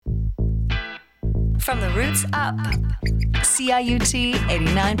From the roots up. CIUT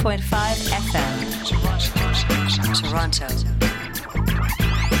 89.5 FM. Toronto.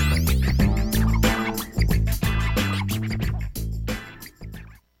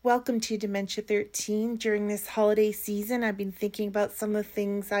 Welcome to Dementia13. During this holiday season, I've been thinking about some of the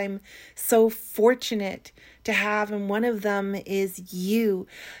things I'm so fortunate to have, and one of them is you.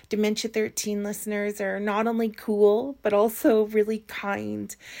 Dementia13 listeners are not only cool, but also really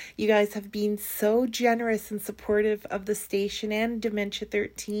kind. You guys have been so generous and supportive of the station and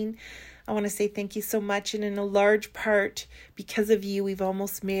Dementia13. I want to say thank you so much, and in a large part, because of you, we've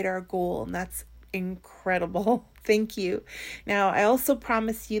almost made our goal, and that's incredible. Thank you. Now, I also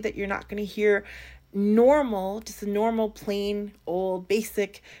promise you that you're not going to hear just a normal, plain, old,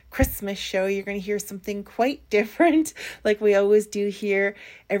 basic Christmas show. You're going to hear something quite different, like we always do here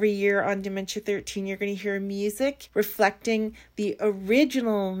every year on Dementia13. You're going to hear music reflecting the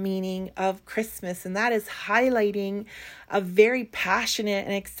original meaning of Christmas, and that is highlighting a very passionate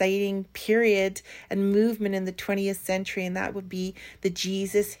and exciting period and movement in the 20th century, and that would be the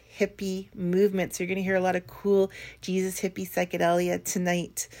Jesus hippie movement. So you're going to hear a lot of cool Jesus hippie psychedelia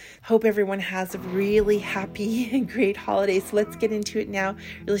tonight. Hope everyone has a really happy and great holiday. So let's get into it now.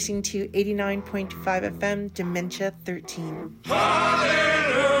 You're listening to 89.5 FM Dementia 13.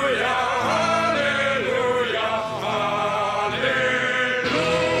 Hallelujah, hallelujah, hallelujah.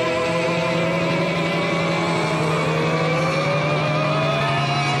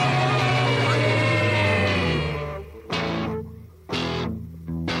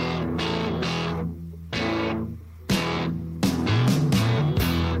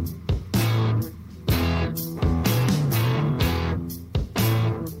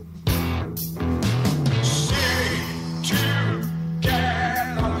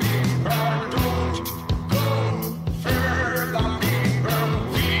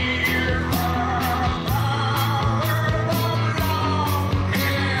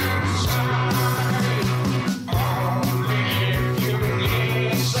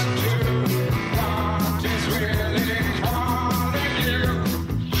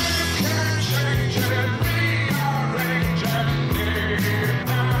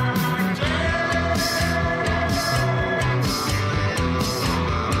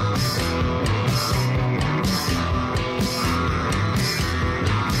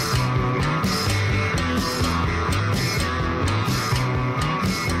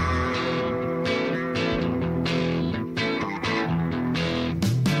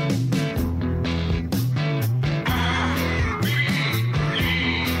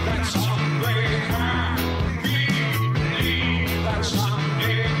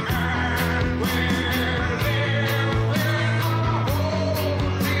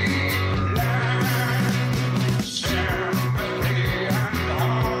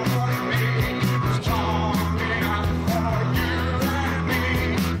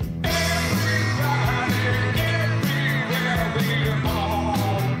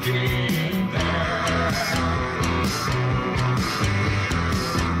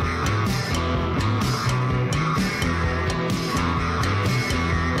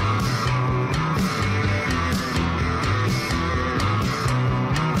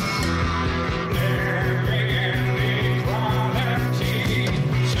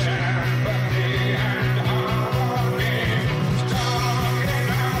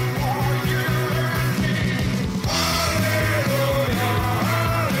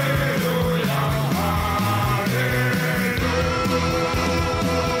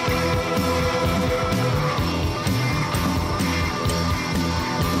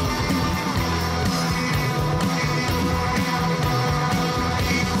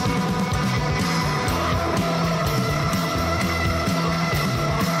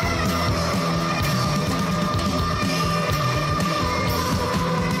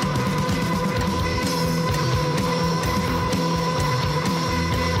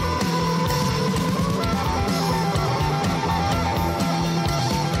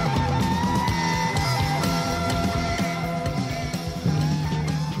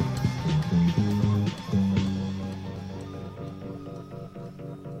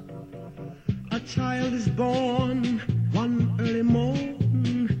 Child is born one early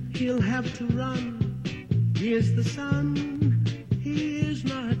morn, he'll have to run. Here's the sun, he is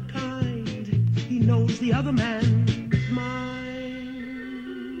not kind, he knows the other man's mind.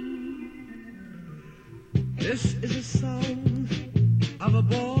 This is a song of a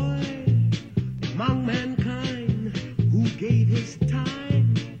boy among mankind who gave his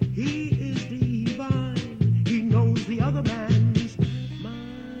time. He is divine, he knows the other man's mind.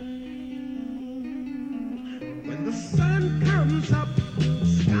 When the sun comes up,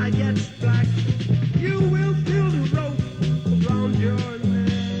 sky gets black,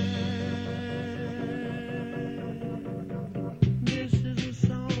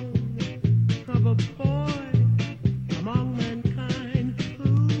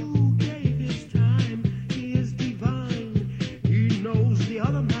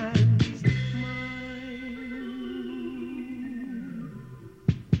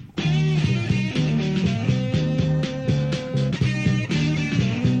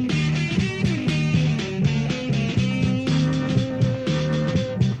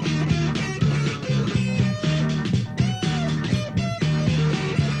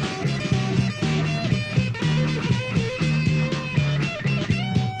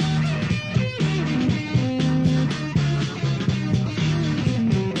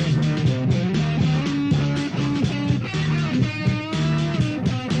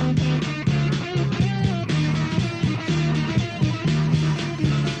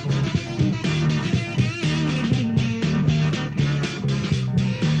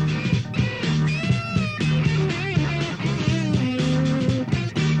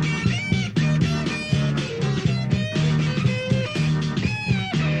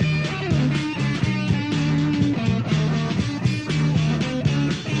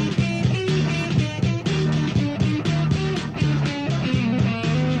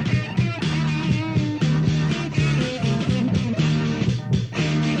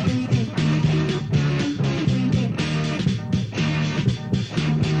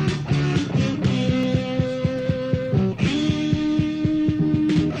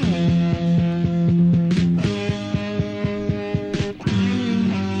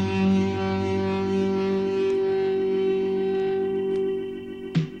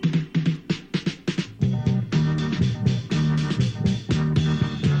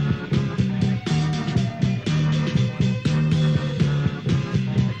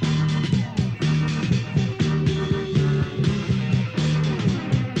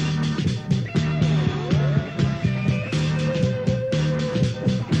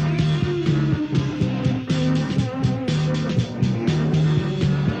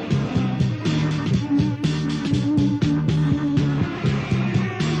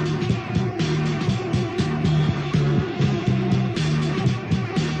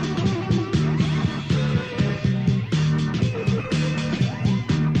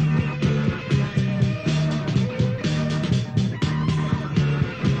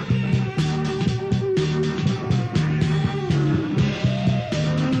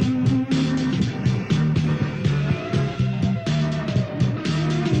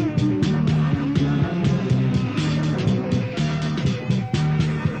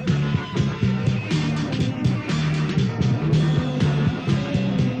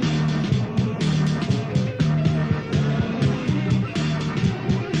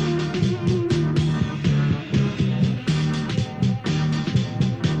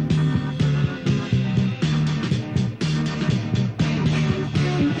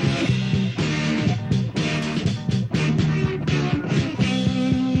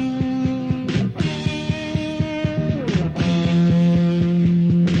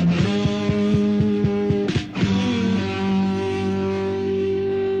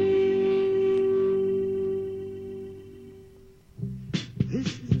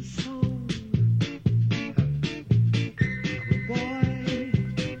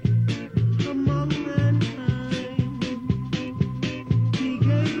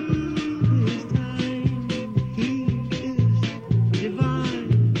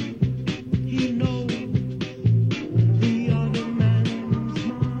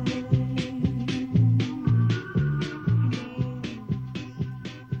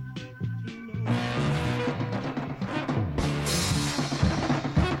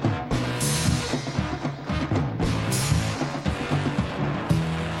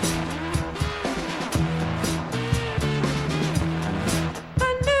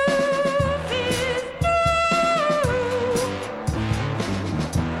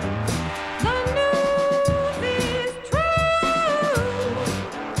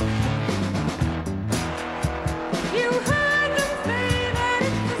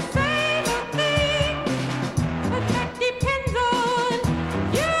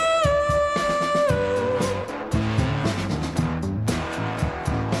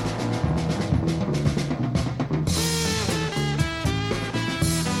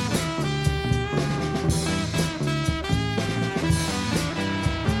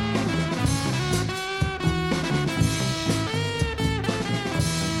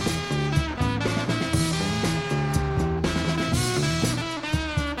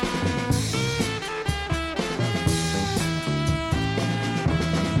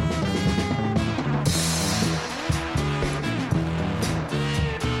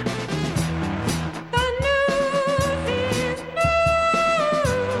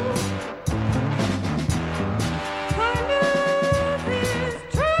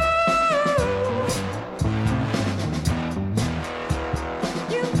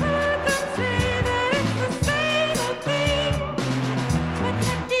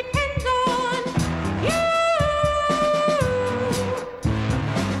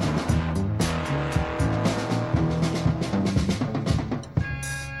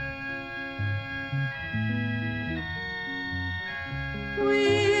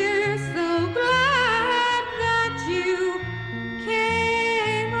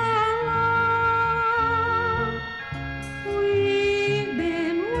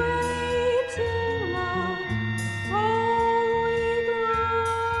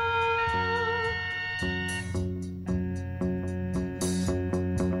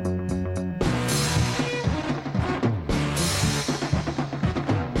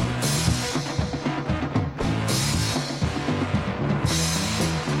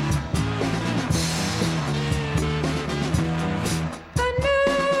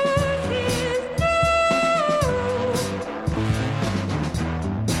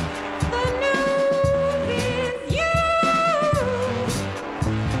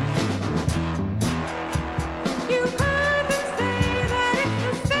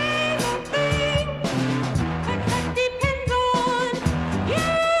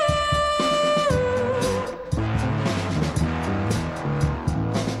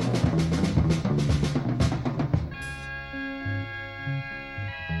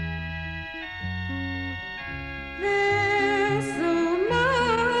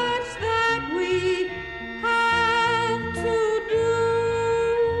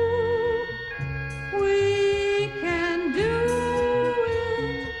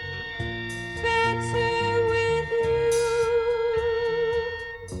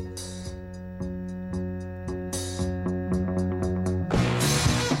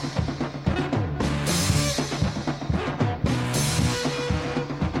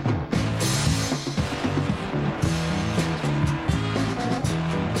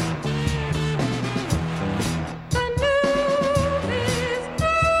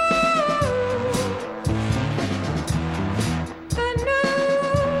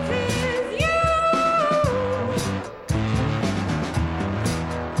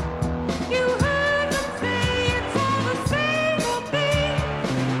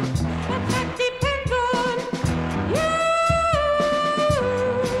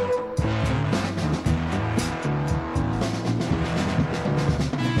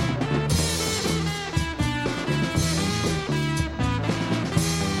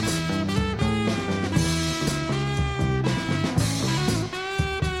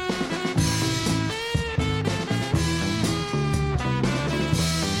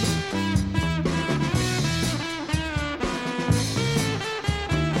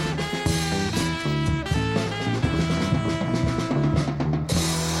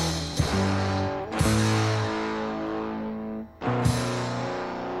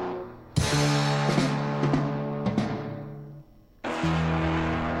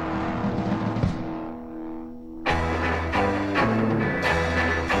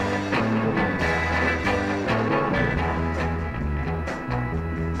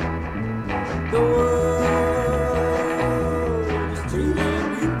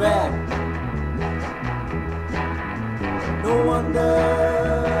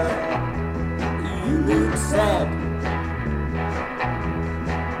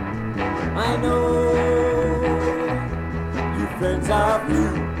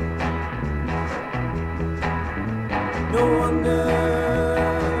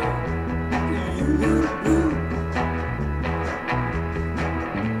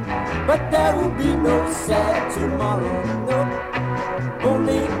 But there will be no sad tomorrow, no,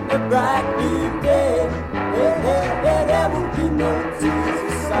 only a bright new day. Hey, hey, hey, there will be no tears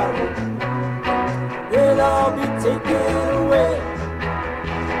of sorrow. They'll all be taken away.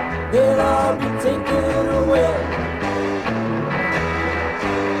 They'll all be taken away.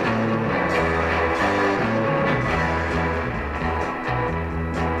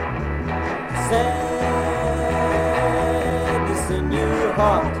 Sadness in your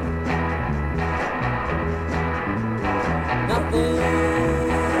heart. Nothing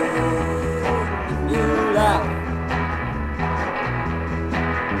in your life.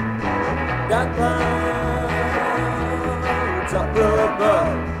 Dark clouds up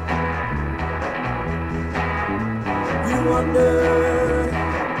above. You wonder,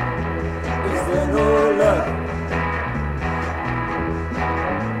 is there no love?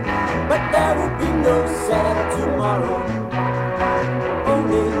 But there will be no sad tomorrow,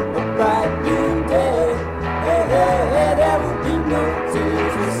 only a bright new day. Hey, hey, hey, there will be no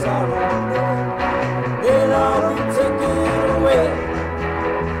tears of sorrow. They'll all be taken away.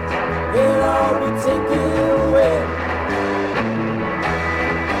 They'll all be taken away.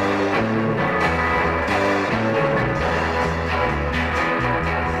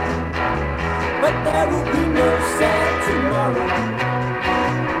 But there will be no sad tomorrow,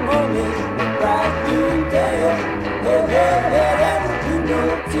 only a bright new day. Hey, hey, hey, there will be no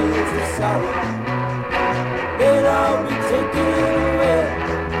tears of sorrow. They'll all be taken away.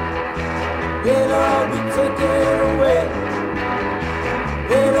 They'll all be taken away.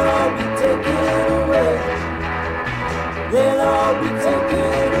 They'll all be taken away. They'll all be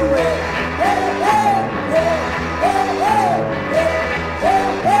taken away. Hey, hey, hey, hey, hey, hey, hey,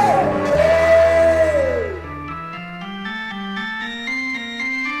 hey, hey.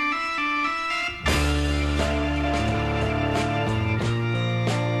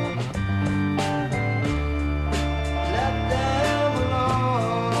 Let them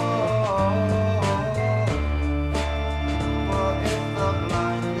alone. For if the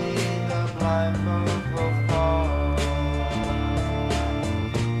blind lead, the blind both will fall.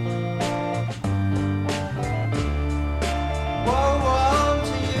 Woe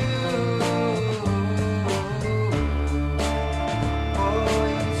unto you, for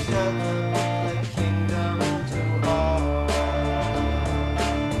you shall give the kingdom to all.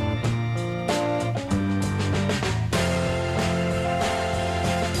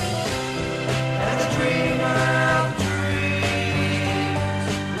 And the dreamer of dreams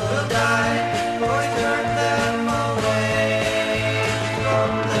will die, for he turned them away from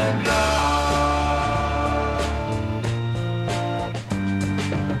the God.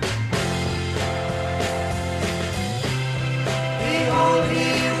 Behold, he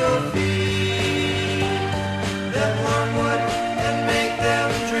will feed them wormwood and make them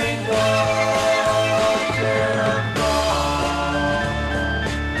drink water of gall.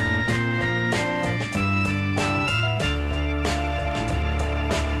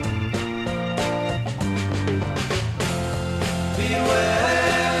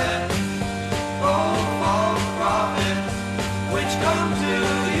 Beware, false prophets, which come to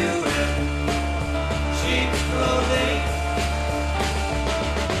you in sheep's clothing.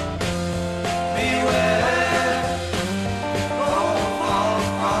 Beware, false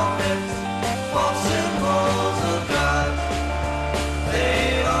prophets, false symbols of God.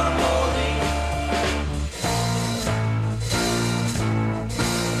 They are holding.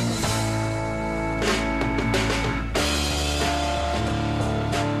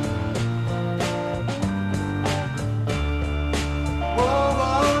 Woe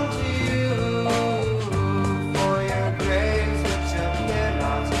unto you, for your graves which appear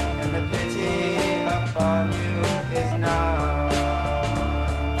not, and the pity upon you is now.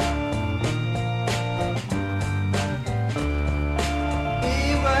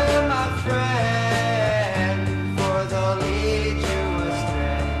 Beware, my friend, for they'll lead you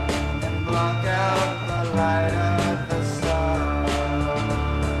astray and block out the light of the sun.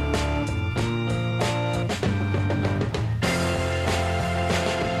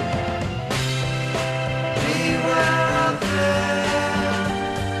 Beware of them,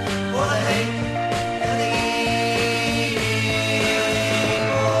 for the hate and the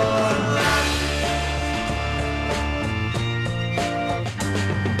evil and wrath.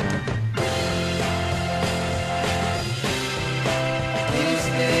 Peace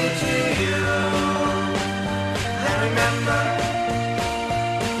be to you, and remember,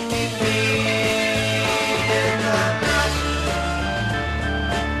 keep me in the night.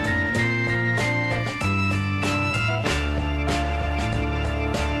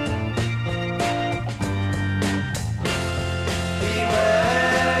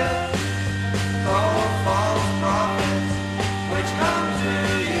 Beware,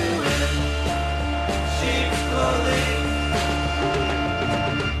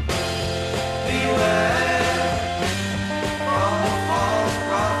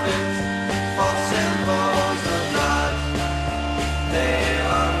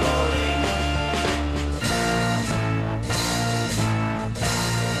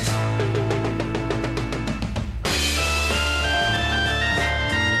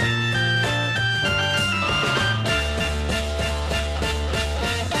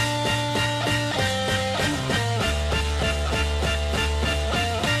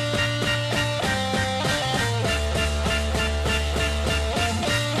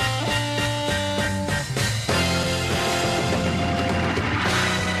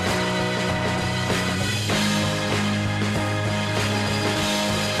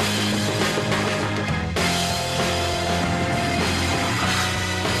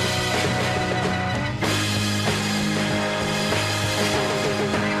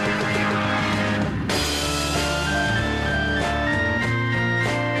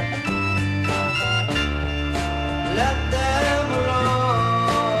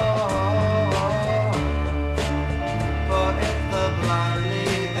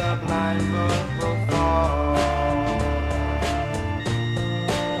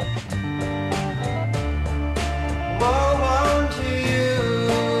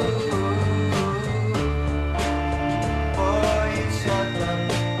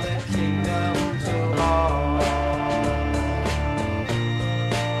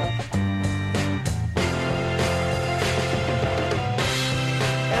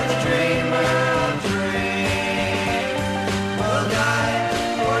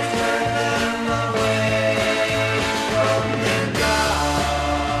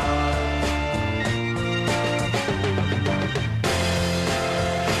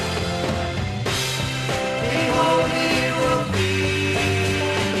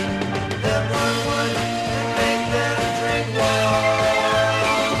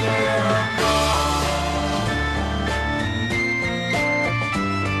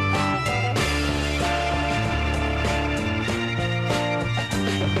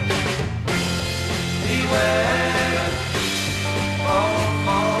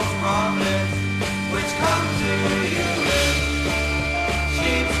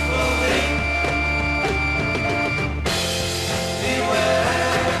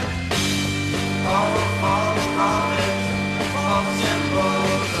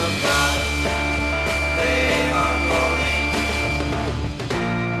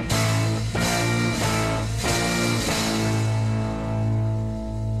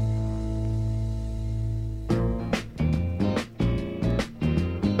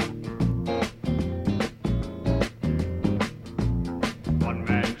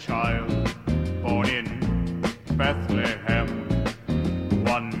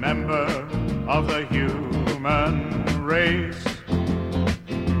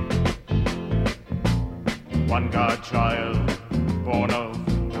 One godchild, born of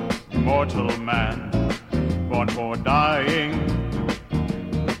mortal man, born for dying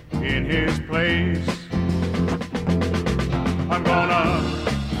in his place. I'm gonna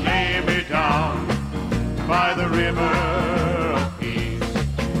lay me down by the river of peace.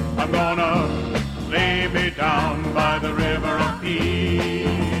 I'm gonna lay me down by the river of peace.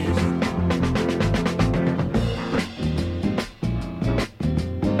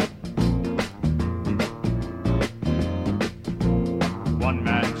 One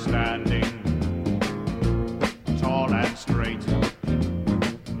man standing tall and straight,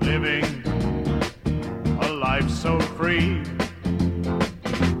 living a life so free,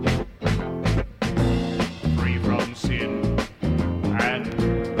 free from sin and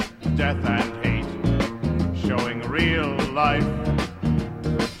death and hate, showing real life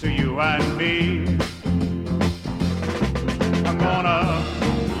to you and me. I'm gonna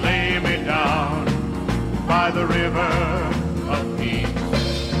lay me down by the river of peace.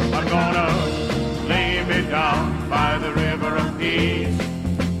 I'm gonna lay me down by the river of peace.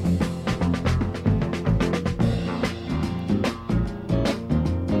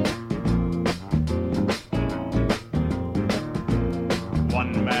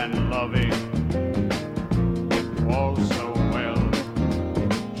 One man loving all so well,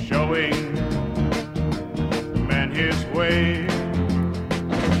 showing men his way.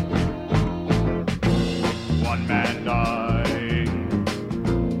 One man dying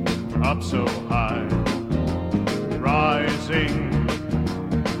up so high, rising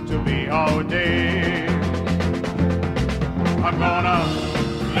to be our day. I'm gonna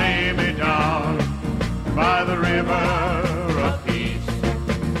lay me down by the river of peace.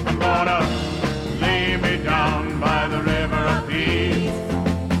 I'm gonna lay me down by the river of peace.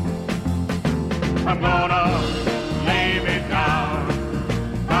 I'm gonna lay me down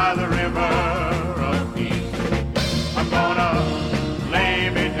by the river of peace. I'm gonna lay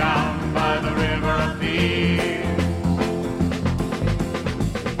me down by the river of peace.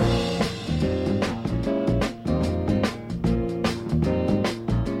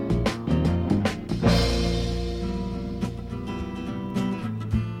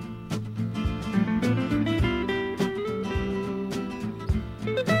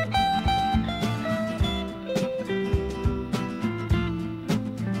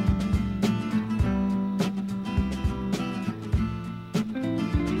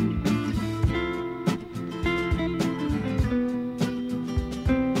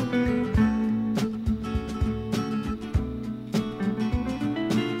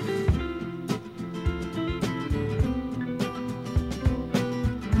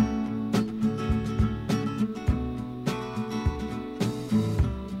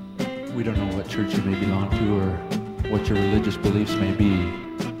 We don't know what church you may belong to or what your religious beliefs may be,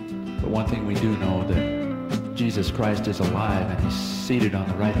 but one thing we do know, that Jesus Christ is alive and he's seated on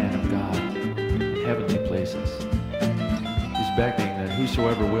the right hand of God in heavenly places. He's begging that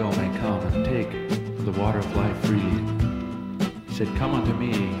whosoever will may come and take the water of life freely. He said, "Come unto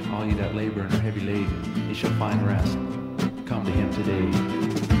me, all ye that labor and are heavy laden, ye shall find rest. Come to him today."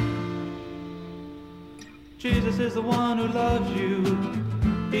 Jesus is the one who loves you.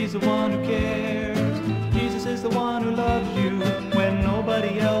 He's the one who cares. Jesus is the one who loves you when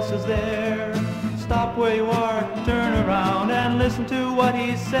nobody else is there. Stop where you are, turn around and listen to what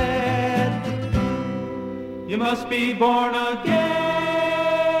he said. You must be born again.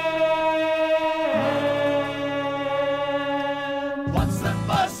 What's the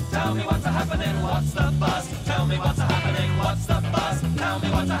fuss? Tell me what's happening. What's the fuss? Tell me what's happening. What's the fuss? Tell me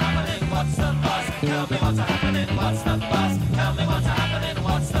what's happening. What's the fuss? Tell me what's happening. What's the fuss? Tell me what's happening.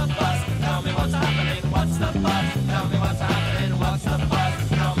 What's the fuss? Tell me what's happening. What's the fuss? Tell me what's happening. What's the fuss?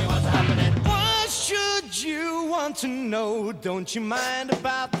 Tell me what's happening. Why should you want to know? Don't you mind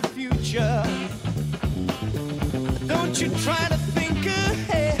about the future? Don't you try to think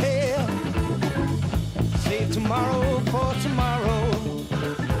ahead. Save tomorrow for tomorrow.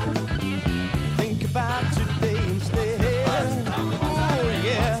 Think about today instead. Oh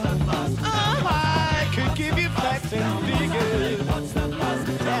yeah, I could give you facts and figures.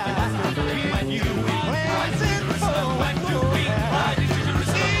 Yeah, I could give you plans and plans.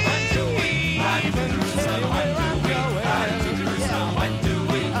 Why did you even tell you where I'm going? Ride to Jerusalem, when do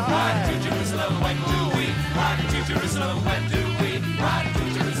we? Ride to Jerusalem, when do we? Ride to Jerusalem, when do we? Ride to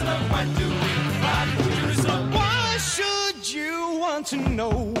Jerusalem, when do we? Ride to Jerusalem. Why should you want to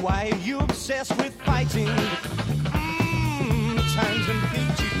know? Why are you obsessed with fighting? The times and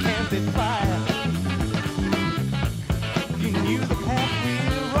defeat you can't defy. If you knew the path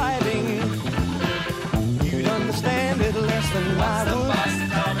we're riding, you'd understand it less than I would.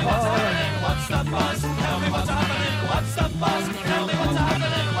 Tell me what's happening. What's the fuss? Tell me what's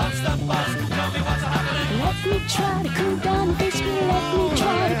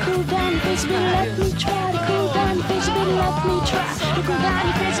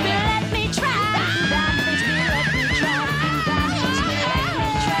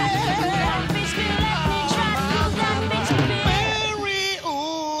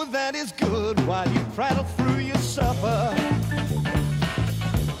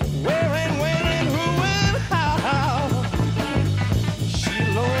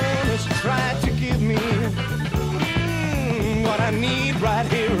right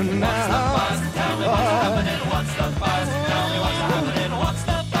here and now. What's the buzz? Tell me what's happening. What's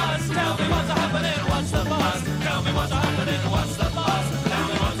the buzz? Tell me what's happening. What's the buzz? Tell me what's happening. What's the buzz? Tell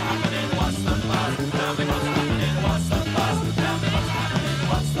me what's happening. What's the buzz? Tell me what's happening. What's the buzz? Tell me what's happening.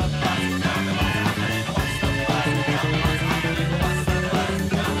 What's the buzz? Tell me what's happening. What's the buzz? Tell me what's happening. What's the buzz? Tell me what's happening. What's the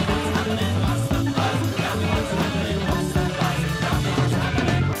buzz? Tell me what's happening. What's the buzz? Tell me what's happening. What's the buzz? Tell me what's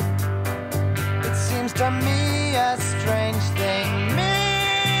happening. It seems to me a strange thing,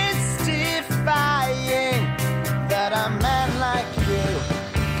 mystifying, that a man like you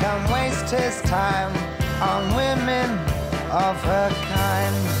can waste his time on women of her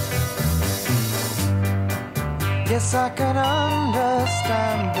kind. Yes, I can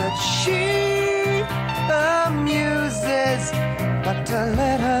understand that she amuses, but to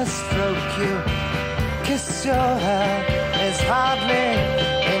let her stroke you, kiss your hair is hardly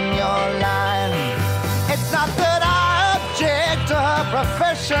in your line. It's not that I object to her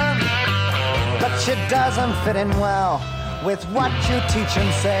profession, but she doesn't fit in well with what you teach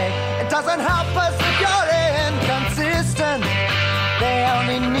and say. It doesn't help us if you're inconsistent. They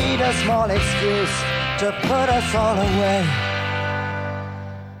only need a small excuse to put us all away.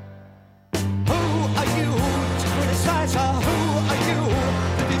 Who are you to criticize her? Who are you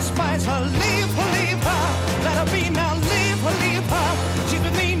to despise her? Leave her, let her be now. Leave her. She's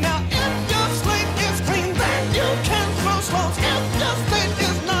with me now. If your slate is clean, then you can throw stones. If your slate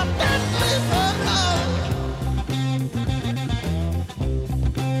is not, then leave her alone.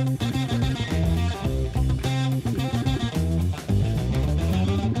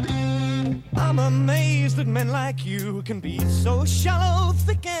 I'm amazed that men like you can be so shallow,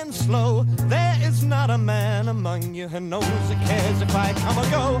 thick and slow. There is not a man among you who knows or cares if I come or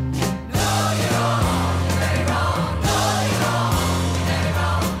go. No, you don't. Very wrong. No, you don't. Very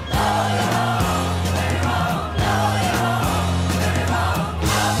wrong. No, you don't. Very wrong. No, you don't. Very wrong.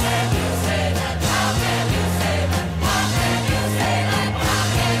 How can you say that? How can you say that? How can you say that? How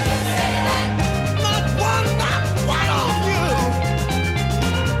can you say that? Not one, not one of you.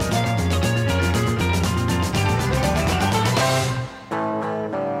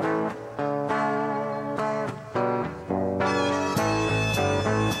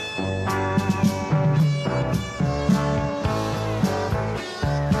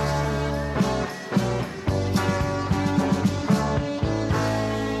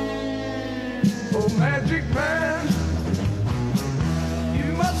 Oh, magic man, you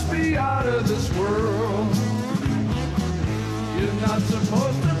must be out of this world. You're not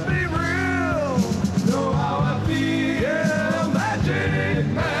supposed to be real. Know how I feel, magic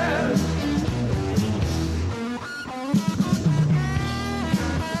man.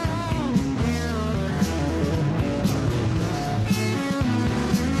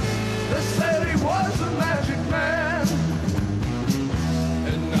 They said he was a magic man,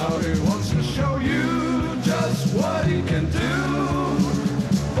 and now he wants to show you just what he can do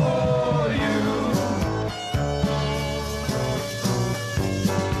for you.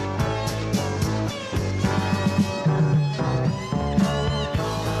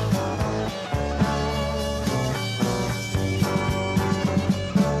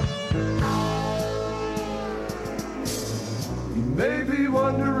 You may be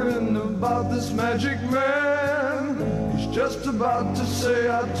wondering about this magic man. He's just about to say,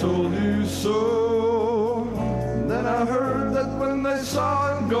 I told you so. And then I heard that when they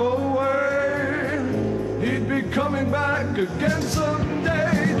saw him go away, he'd be coming back again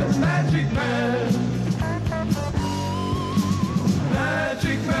someday. The magic man.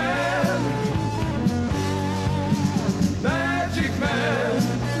 Magic man. Magic man.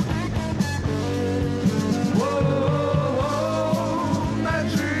 Whoa, whoa,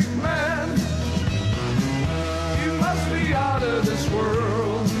 magic man. You must be out of this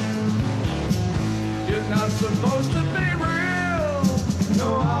world. You're not supposed to be real.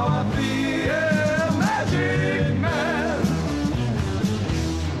 Know how I feel, magic man.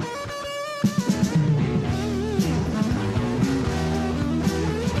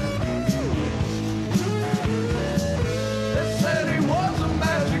 They said he was a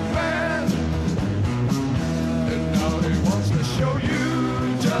magic man, and now he wants to show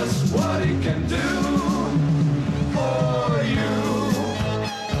you just what he can do for you.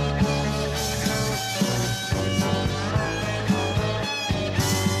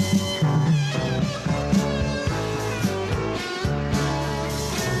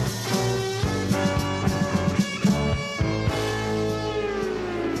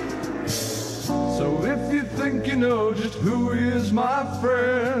 So if you think you know just who he is, my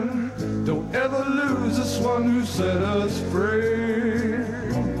friend, don't ever lose this one who set us free.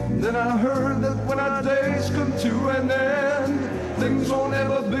 Then I heard that when our days come to an end, things won't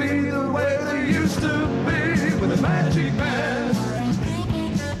ever be the way they used to be with a magic man.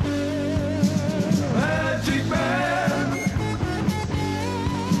 Magic man.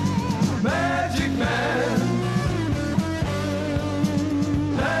 Magic man.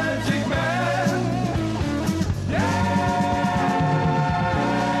 Magic man.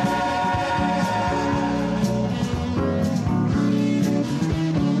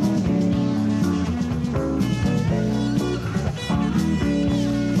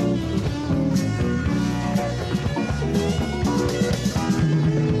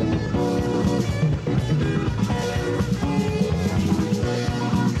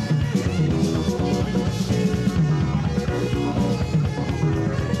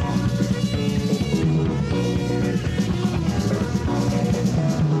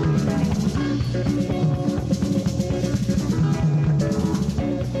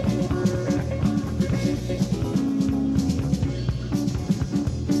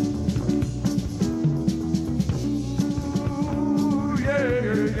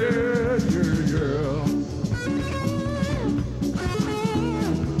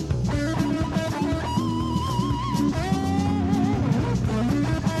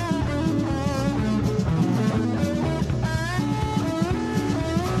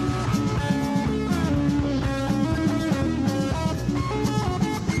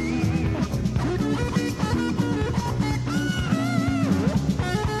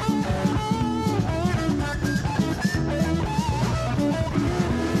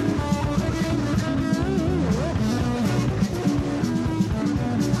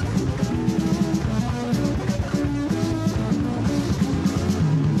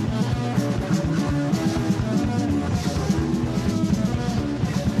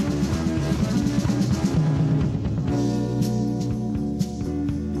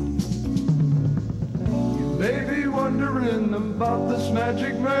 About this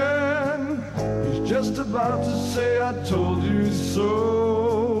magic man, he's just about to say I told you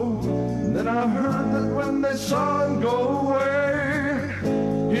so. And then I heard that when they saw him go away,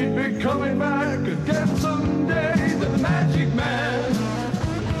 he'd be coming back again someday. The magic man,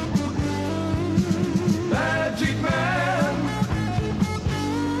 magic man,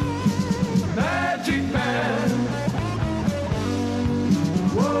 magic man.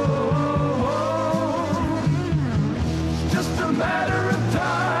 Whoa. Matter of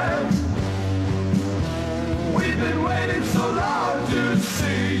time. We've been waiting so long to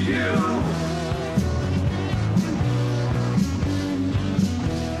see you.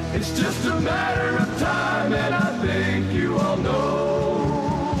 It's just a matter of time, and I think you all know.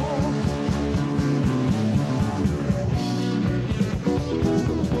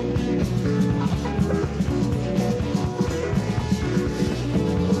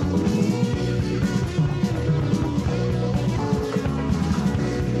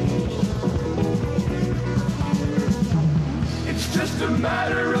 Just a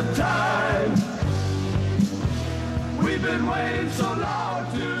matter of time. We've been waiting so long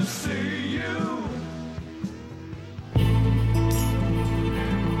to see you.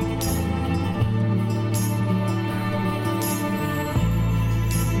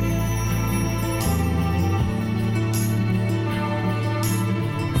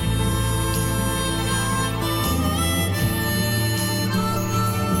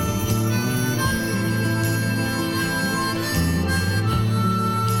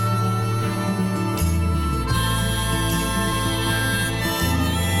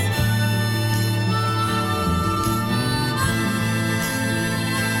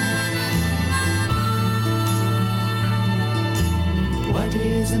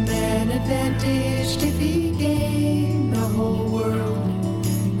 Is a man advantaged if he gain the whole world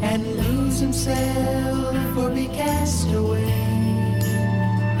and lose himself or be cast away?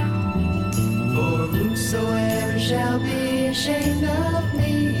 For whosoever shall be ashamed of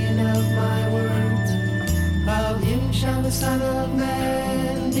me and of my words, of him shall the Son of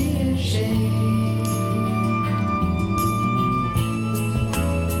Man be ashamed.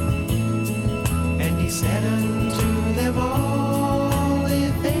 And he said unto them all,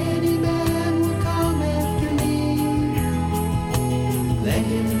 if any man will come after me, let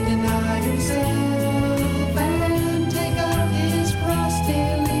him deny himself and take up his cross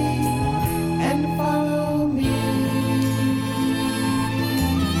daily and follow me.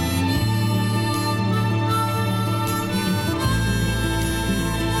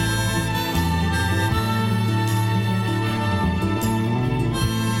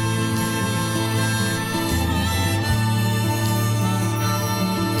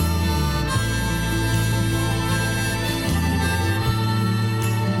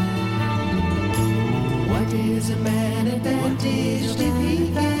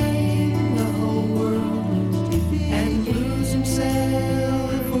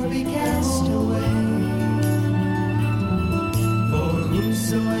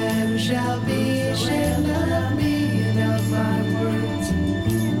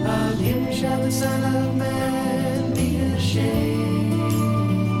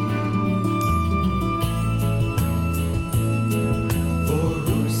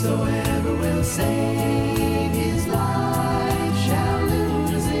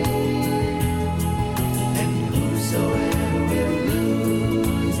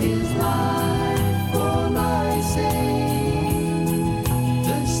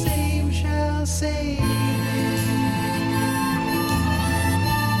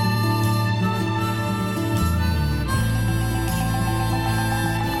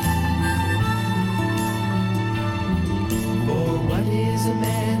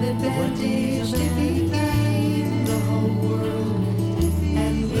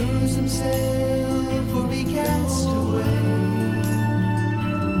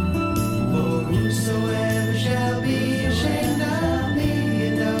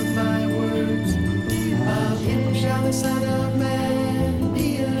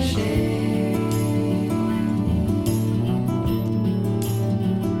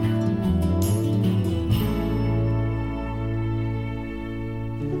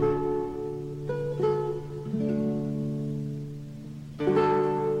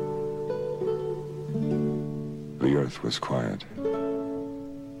 earth was quiet.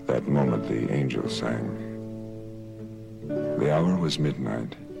 That moment the angel sang. The hour was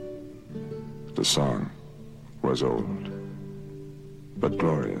midnight. The song was old, but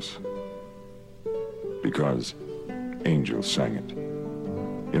glorious, because angels sang it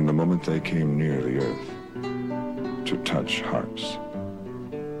in the moment they came near the earth to touch harps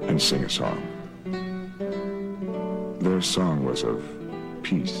and sing a song. Their song was of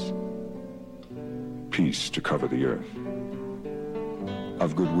peace, peace to cover the earth,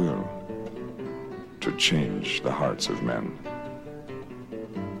 of goodwill to change the hearts of men.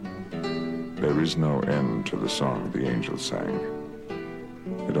 There is no end to the song the angels sang.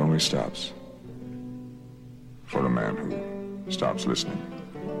 It only stops for a man who stops listening.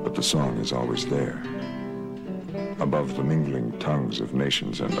 But the song is always there, above the mingling tongues of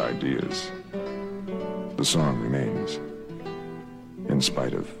nations and ideas. The song remains, in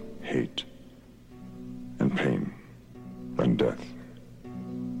spite of hate and pain and death.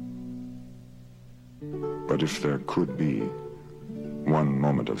 But if there could be one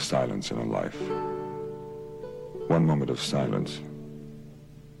moment of silence in a life, one moment of silence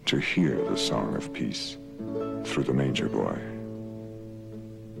to hear the song of peace through the manger boy,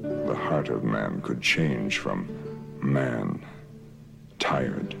 the heart of man could change from man,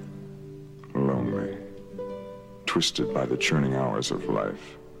 tired, lonely, twisted by the churning hours of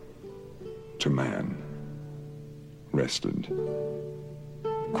life, to man, rested,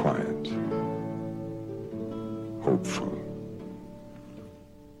 quiet, hopeful.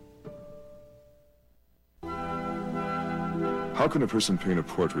 How can a person paint a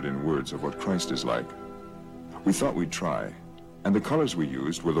portrait in words of what Christ is like? We thought we'd try, and the colors we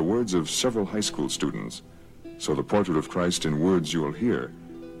used were the words of several high school students. So the portrait of Christ in words you'll hear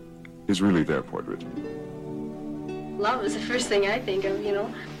is really their portrait. Love is the first thing I think of, you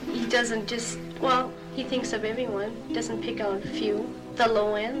know. He doesn't just, well, he thinks of everyone. He doesn't pick out a few, the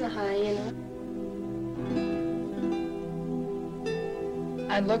low and the high, you know.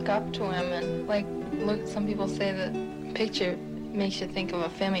 I look up to him and, like, some people say that picture makes you think of a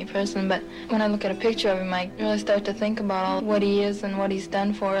family person, but when I look at a picture of him, I really start to think about all what he is and what he's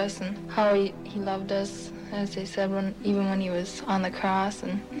done for us and how he loved us, as they said, even when he was on the cross,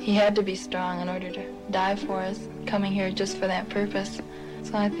 and he had to be strong in order to die for us, coming here just for that purpose.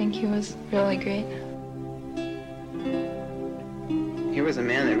 So I think he was really great. He was a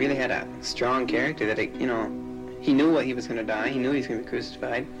man that really had a strong character that, you know, he knew what he was going to die, he knew he was going to be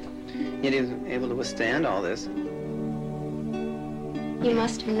crucified, yet he was able to withstand all this. He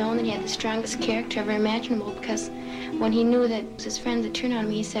must have known that he had the strongest character ever imaginable, because when he knew that his friends had turned on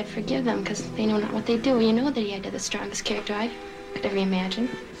me, he said, forgive them, because they know not what they do. You know that he had the strongest character I could ever imagine.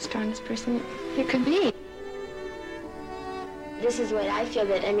 The strongest person there could be. This is what I feel,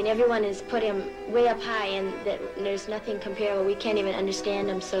 that, I mean, everyone has put him way up high, and that there's nothing comparable. We can't even understand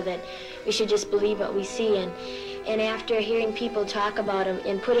him, so that we should just believe what we see. And after hearing people talk about him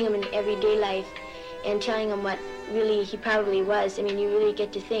and putting him in everyday life and telling him what really he probably was, I mean, you really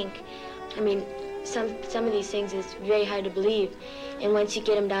get to think. I mean, some of these things is very hard to believe. And once you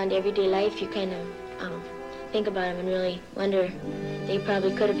get him down to everyday life, you kind of think about him and really wonder they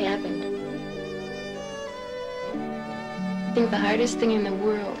probably could have happened. I think the hardest thing in the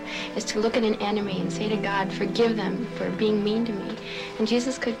world is to look at an enemy and say to God, forgive them for being mean to me. And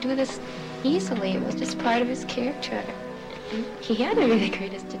Jesus could do this easily. It was just part of his character. And he had to be the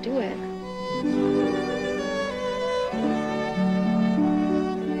greatest to do it.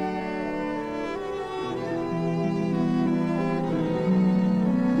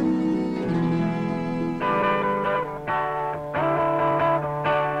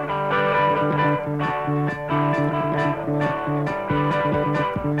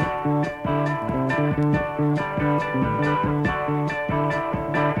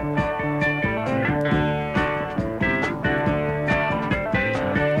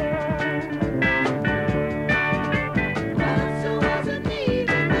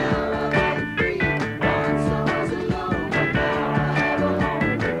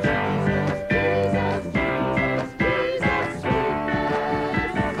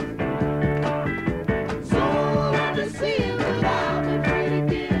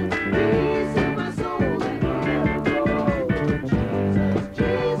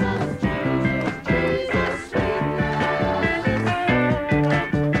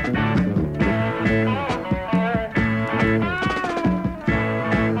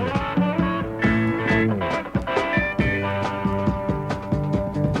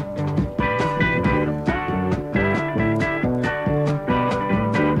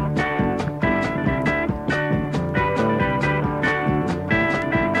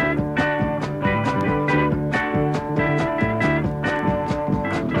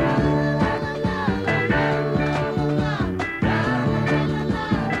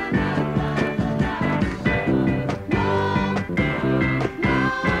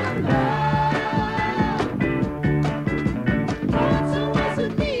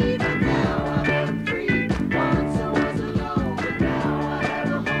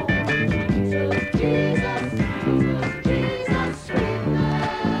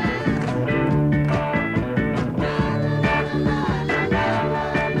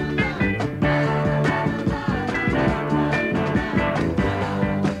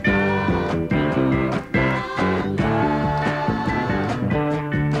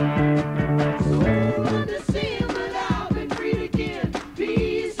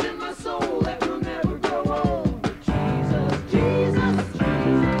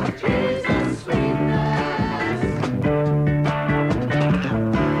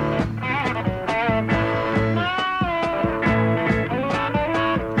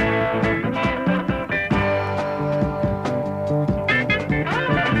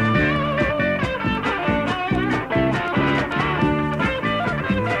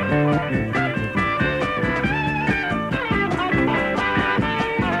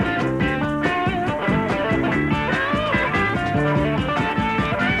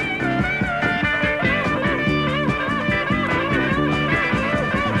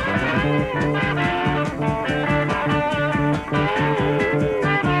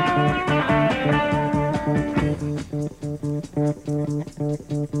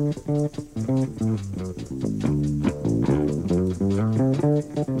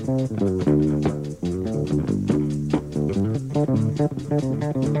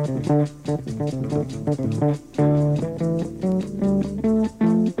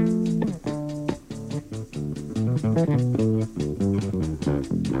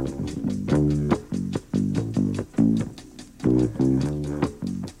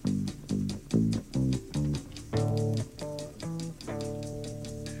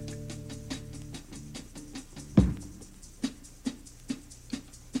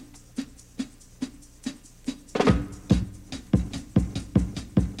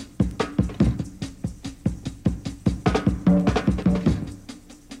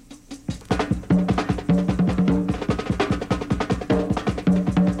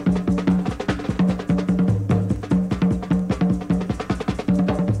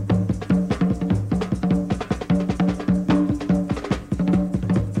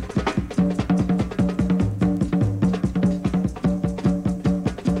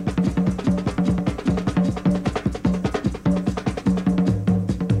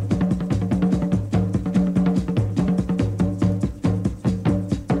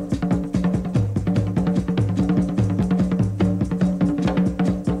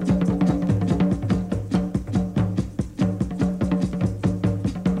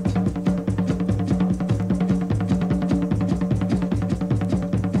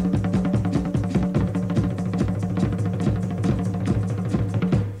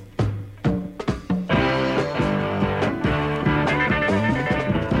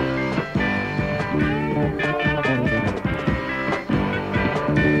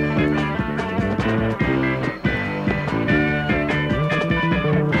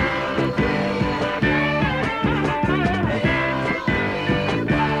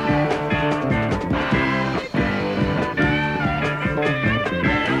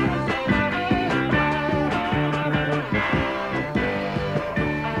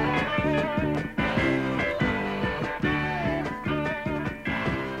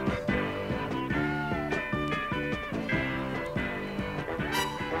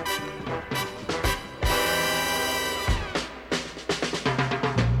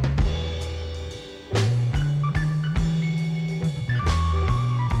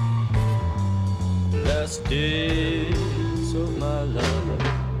 Last days of my life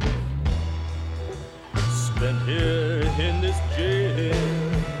spent here in this jail,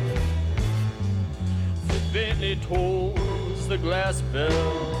 faintly tolls the glass bell.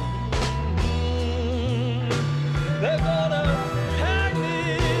 They're gonna hang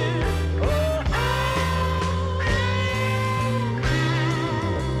me. Oh,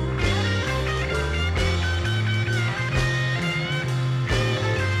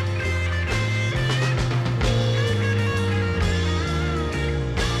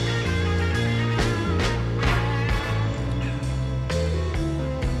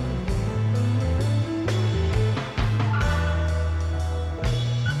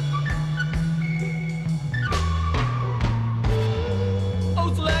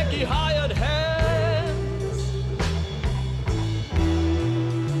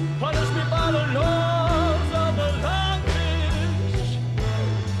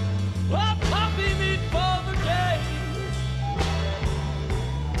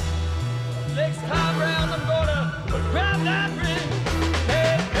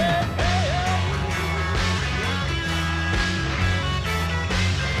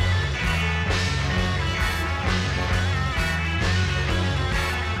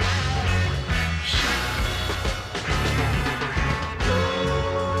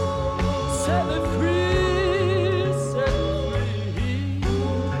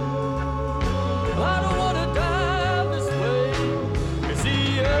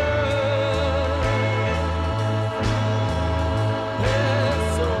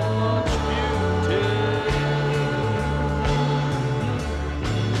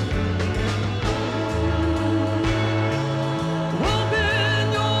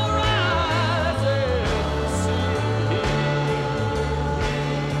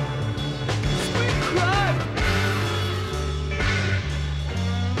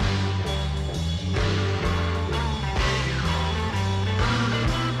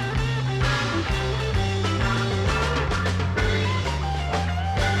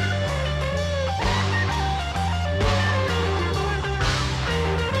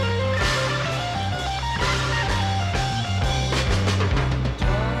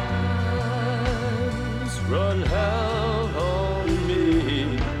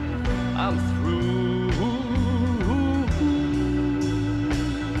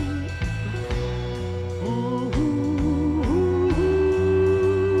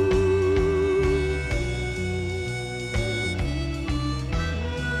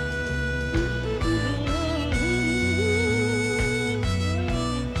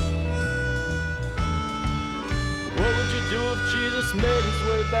 Jesus made his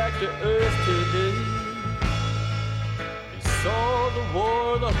way back to earth today. He saw the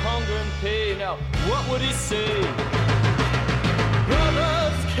war, the hunger and pain. Now, what would he say?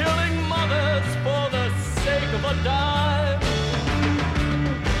 Brothers killing mothers for the sake of a dime.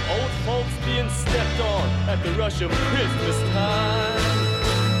 Old folks being stepped on at the rush of Christmas time.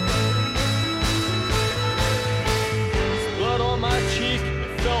 There's blood on my cheek,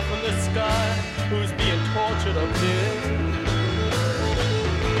 it fell from the sky. Who's being tortured up there?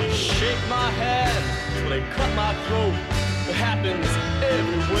 They shake my hand, well, they cut my throat. It happens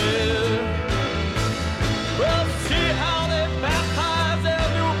everywhere. Well, see how they baptize their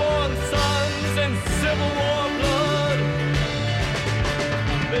newborn sons in Civil War blood.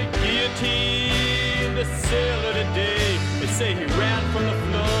 They guillotined a sailor today. They say he ran from the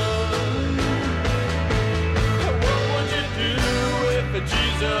flood. What would you do if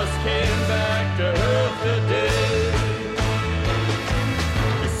Jesus came back to earth today?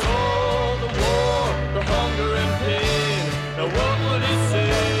 He saw the war, the hunger and pain. Now what would he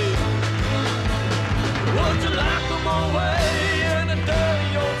say? Would you lock them away in a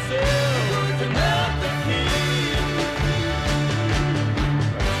dirty old cell to melt the heat?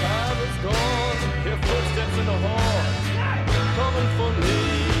 Time is gone, hear footsteps in the hall, coming for me.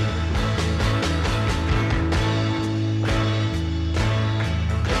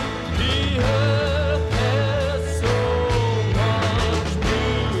 The earth has so much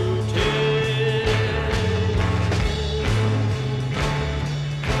beauty.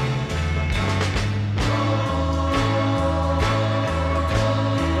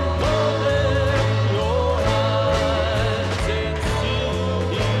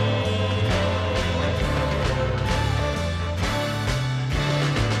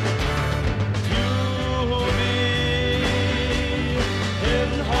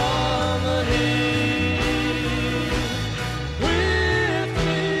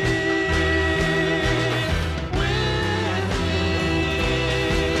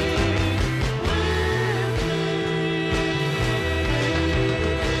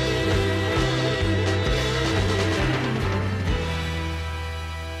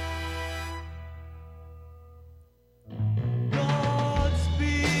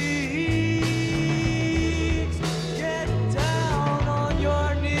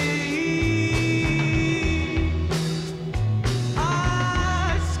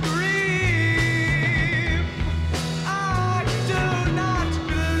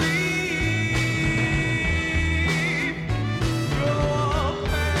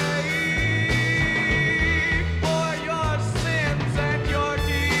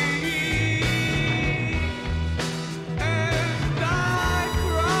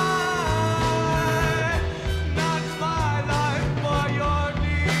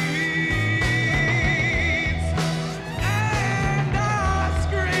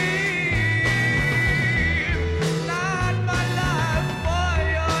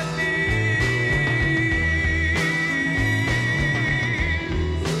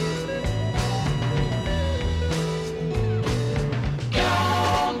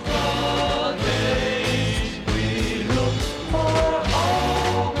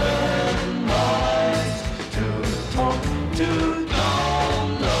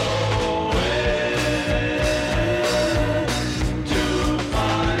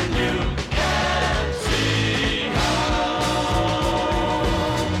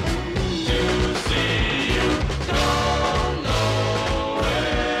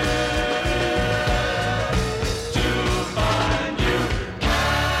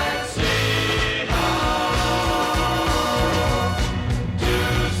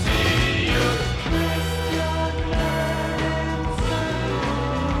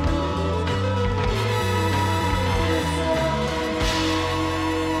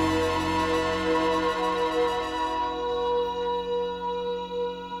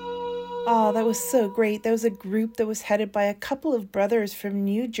 Oh, that was so great. That was a group that was headed by a couple of brothers from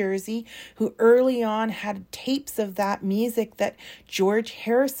New Jersey who early on had tapes of that music that George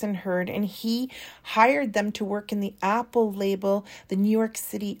Harrison heard, and he hired them to work in the Apple label, the New York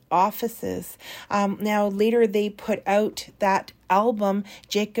City offices. Now, later they put out that album,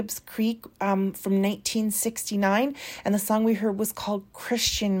 Jacob's Creek, from 1969, and the song we heard was called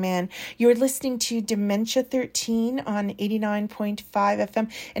Christian Man. You're listening to Dementia13 on 89.5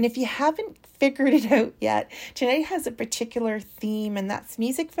 FM, and if you haven't figured it out yet, tonight has a particular theme, and that's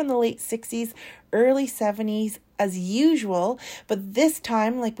music from the late 60s, early 70s, as usual, but this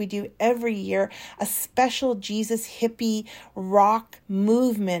time, like we do every year, a special Jesus hippie rock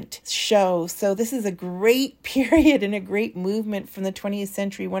movement show. So this is a great period and a great movement from the 20th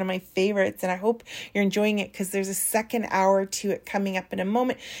century, one of my favorites, and I hope you're enjoying it because there's a second hour to it coming up in a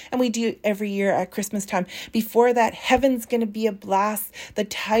moment, and we do it every year at Christmas time. Before that, Heaven's Gonna Be a Blast, the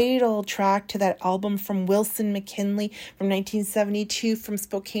title track to that album from Wilson McKinley from 1972 from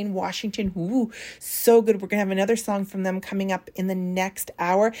Spokane, Washington. Ooh, so good. We're gonna have another song from them coming up in the next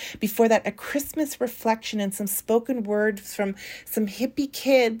hour. Before that, a Christmas reflection and some spoken words from some hippie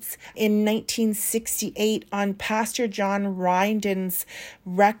kids in 1968 on Pastor John Ryanden's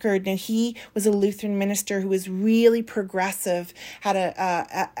record. Now, he was a Lutheran minister who was really progressive, had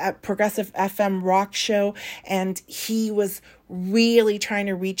a progressive FM rock show, and he was really trying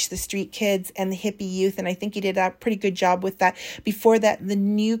to reach the street kids and the hippie youth, and I think he did a pretty good job with that. Before that, the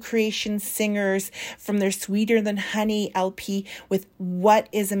New Creation Singers from their Sweeter Than Honey LP with What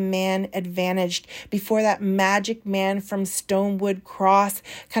Is a Man Advantaged. Before that, Magic Man from Stonewood Cross,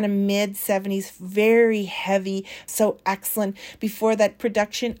 kind of mid-70s, very heavy, so excellent. Before that,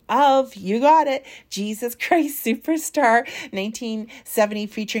 production of, you got it, Jesus Christ Superstar, 1970,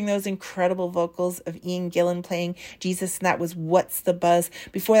 featuring those incredible vocals of Ian Gillan playing Jesus, and that was What's the Buzz.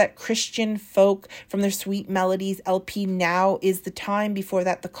 Before that, Christian Folk from their Sweet Melodies LP, Now Is the Time. Before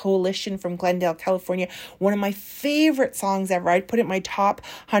that, The Coalition from Glendale, California. One of my favorite songs ever. I'd put it in my top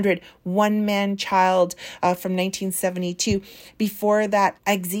 100. One Man Child from 1972. Before that,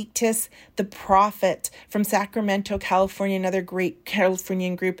 Exectus, The Prophet from Sacramento, California. Another great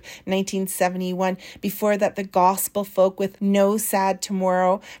Californian group, 1971. Before that, The Gospel Folk with No Sad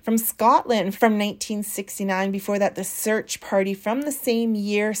Tomorrow from Scotland from 1969. Before that, The Search Party from the same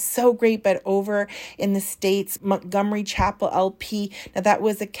year, so great, but over in the States, Montgomery Chapel LP. Now that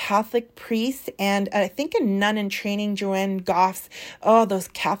was a Catholic priest and I think a nun in training, Joanne Goff's. Oh, those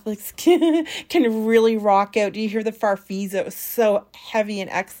Catholics can really rock out. Do you hear the Farfisa? It was so heavy and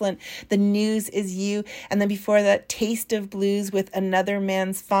excellent. The News Is You. And then before that, Taste of Blues with Another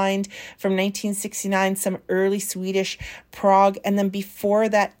Man's Find from 1969, some early Swedish prog. And then before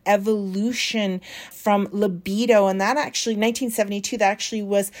that, Evolution from Libido, and that actually 1972, that actually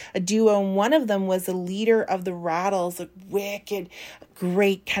was a duo, and one of them was a leader of the Rattles, a wicked,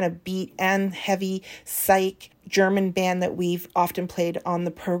 great kind of beat and heavy psych German band that we've often played on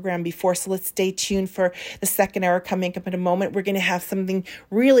the program before. So let's stay tuned for the second hour coming up in a moment. We're going to have something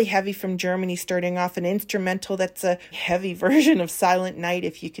really heavy from Germany, starting off an instrumental that's a heavy version of Silent Night.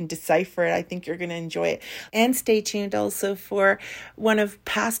 If you can decipher it, I think you're going to enjoy it. And stay tuned also for one of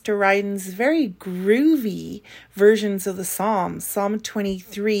Pastor Ryden's very groovy versions of the Psalms, Psalm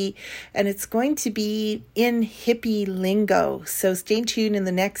 23, and it's going to be in hippie lingo. So stay tuned in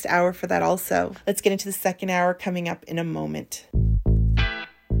the next hour for that also. Let's get into the second hour coming up in a moment.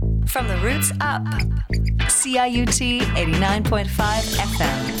 From the roots up, CIUT 89.5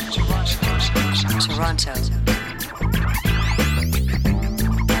 FM, Toronto.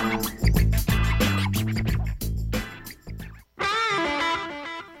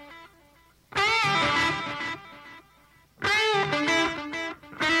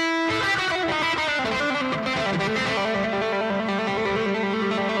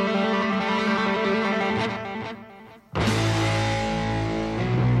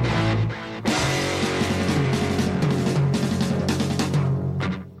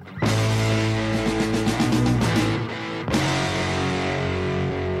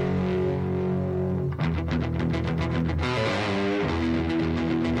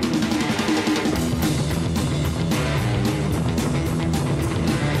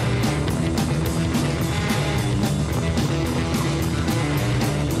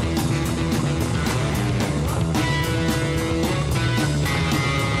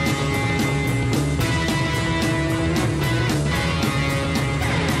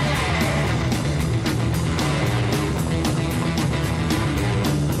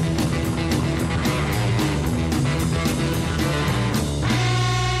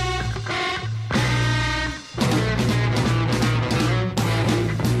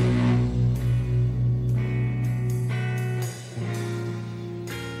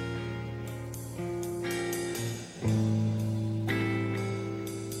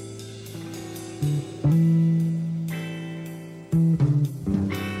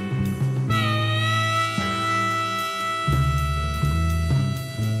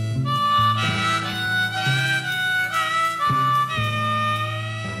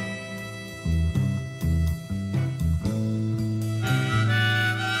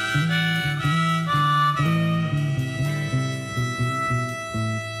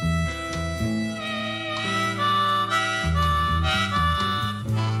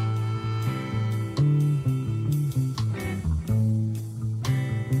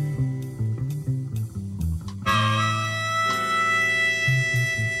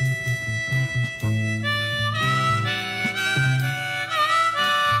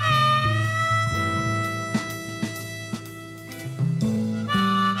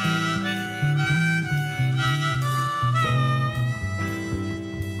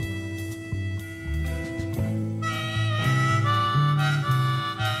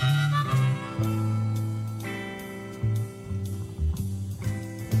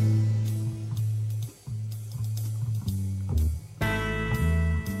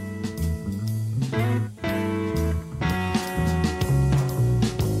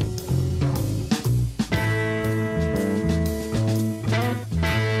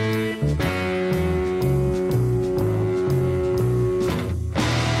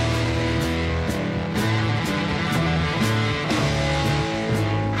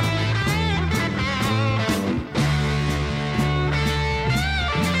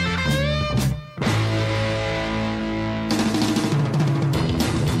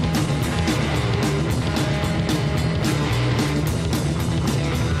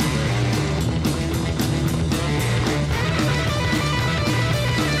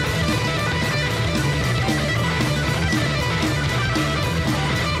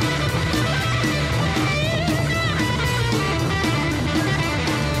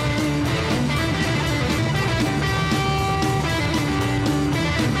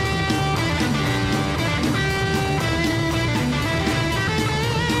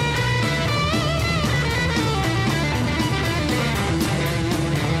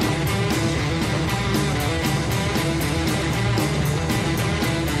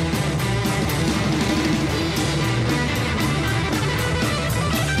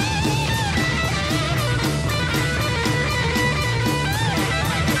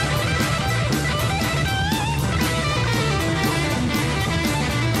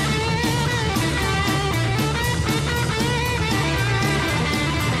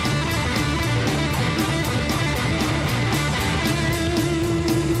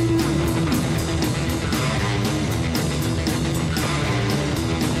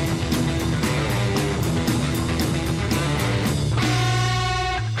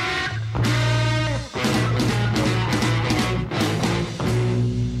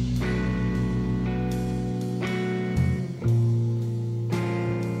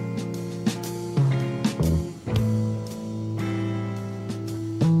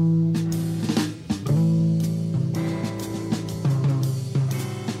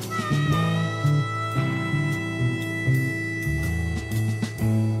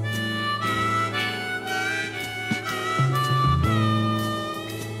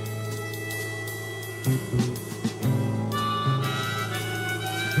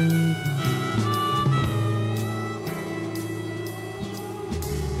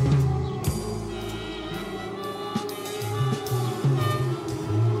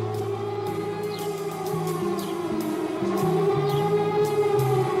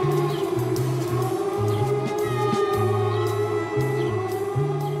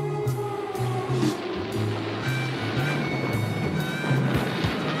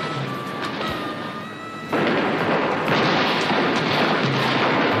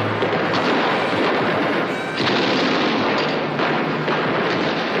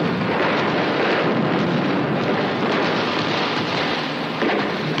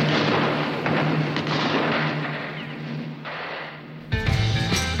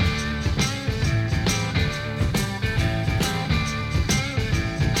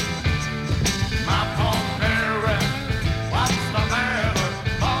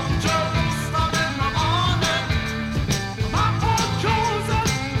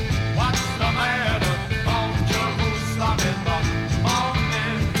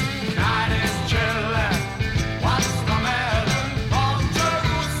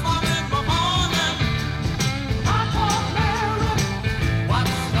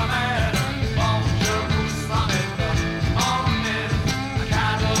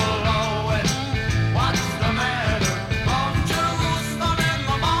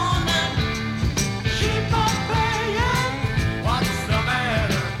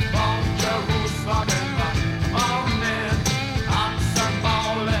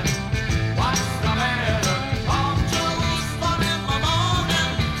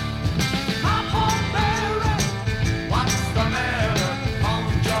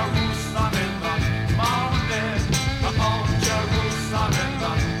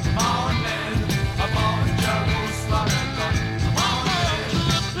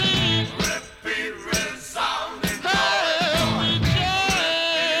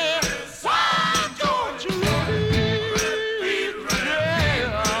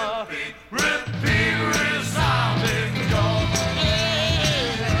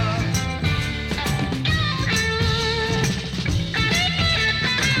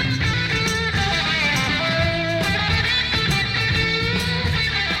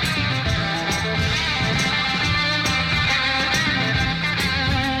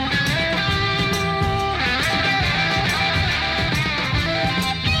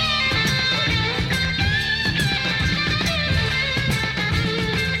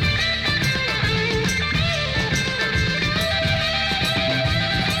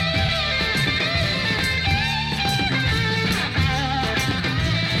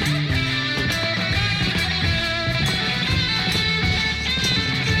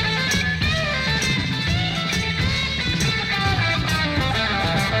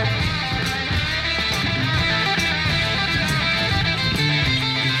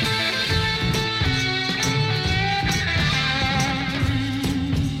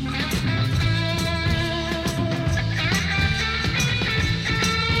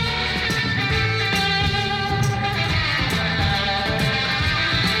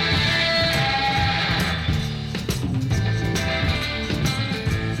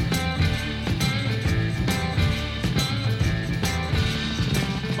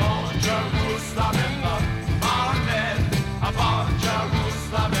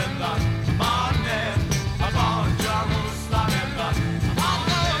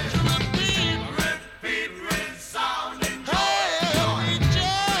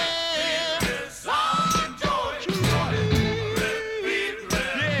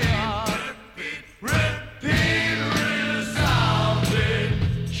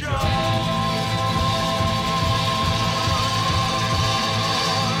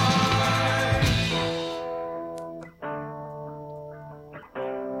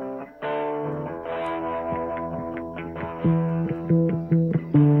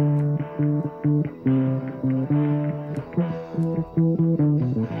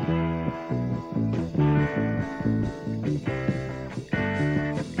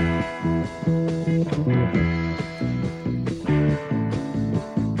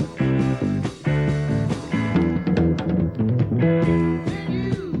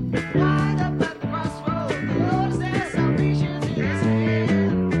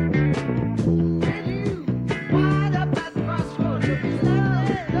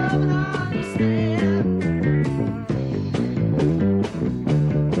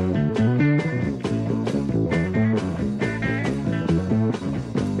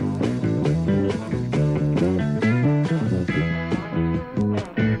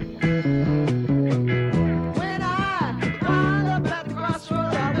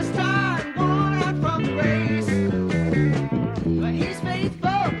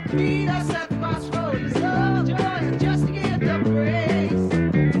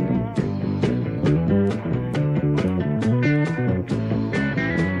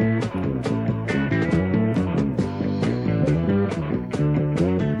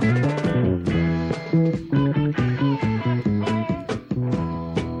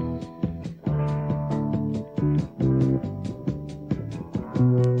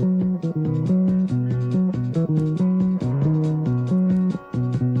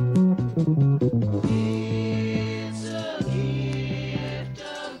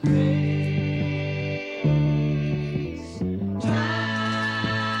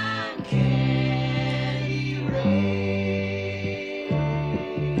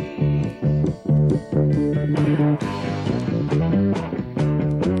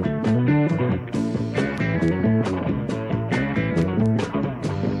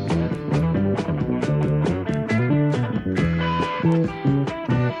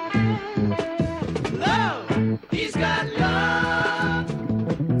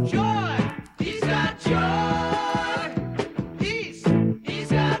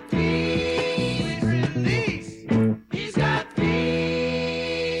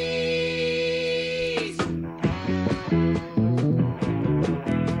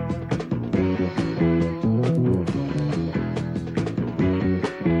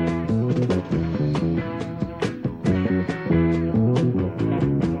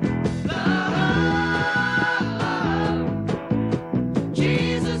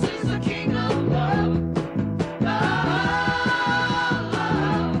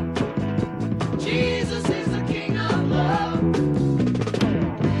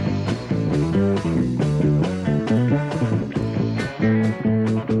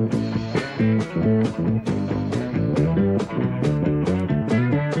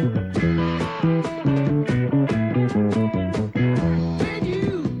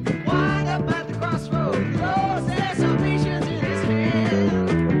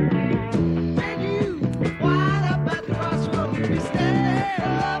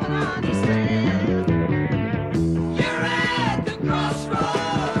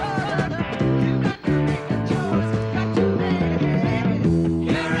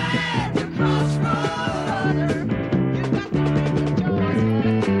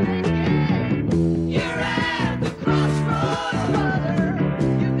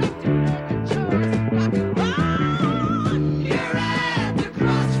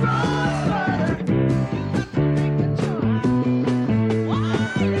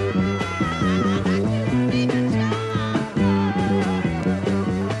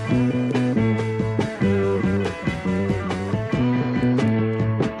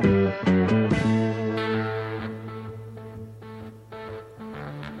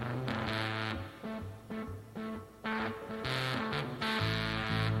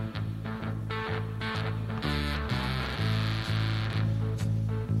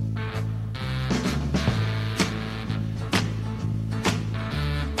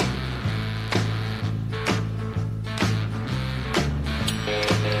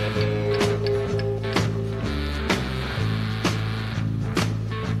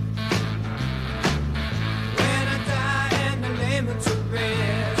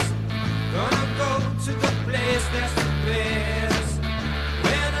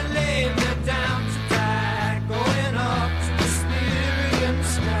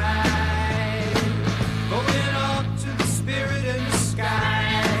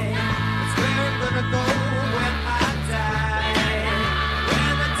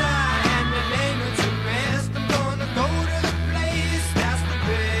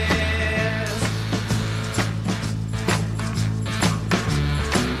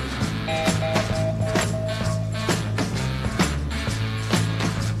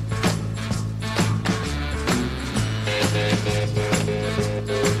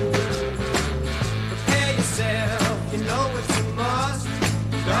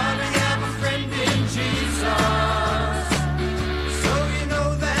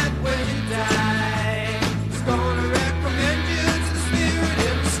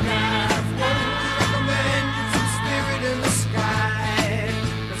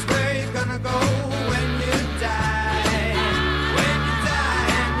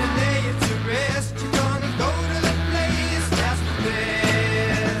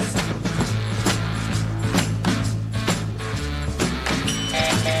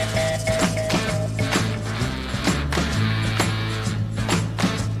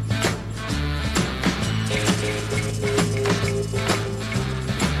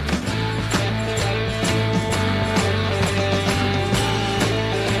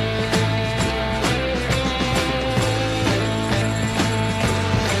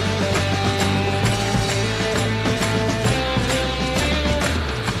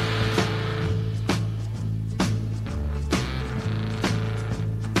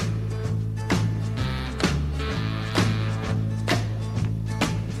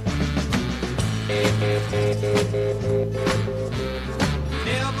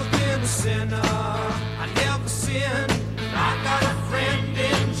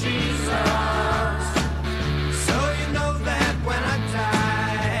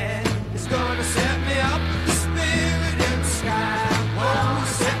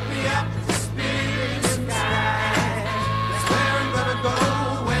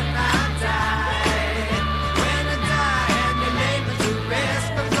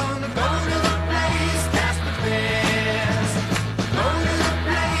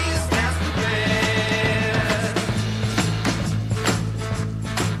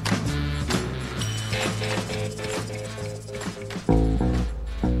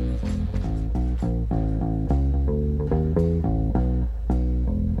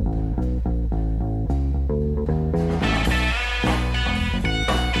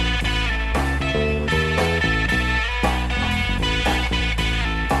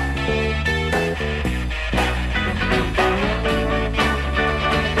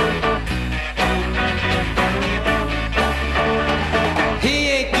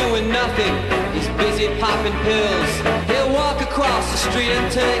 crazy popping pills. He'll walk across the street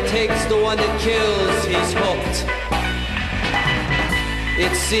until he takes the one that kills. He's hooked.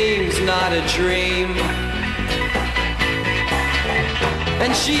 It seems not a dream.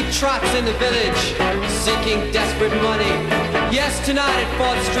 And she trots in the village, seeking desperate money. Yes, tonight at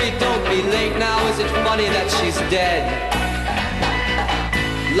 4th Street, don't be late now. Is it funny that she's dead?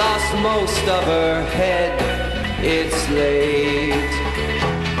 Lost most of her head, it's late.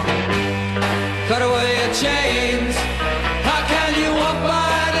 Cut away your chains. How can you walk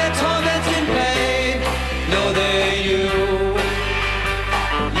by their torments in pain? No, they're you.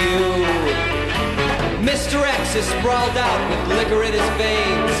 Mr. X is sprawled out with liquor in his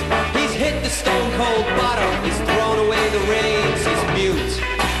veins. He's hit the stone cold bottom. He's thrown away the reins. He's mute,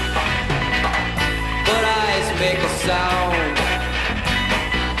 but eyes make a sound.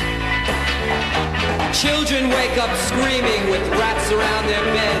 Children wake up screaming with rats around their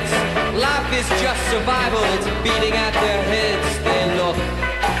beds. Life is just survival. It's beating at their heads. They look,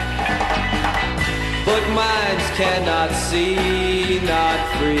 but minds cannot see, not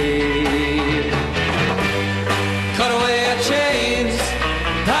free. Cut away your chains.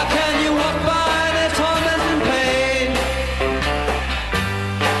 How can you walk by their torment and pain?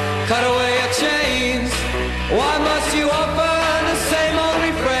 Cut away your chains. Why must you offer the same old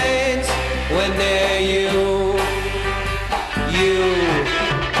refrains when they're you?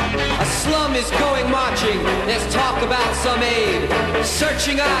 A slum is going marching. There's talk about some aid.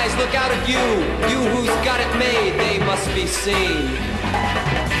 Searching eyes look out at you. You who's got it made. They must be seen.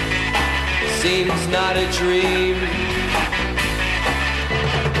 Seems not a dream.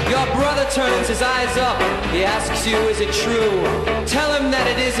 Your brother turns his eyes up. He asks you, is it true? Tell him that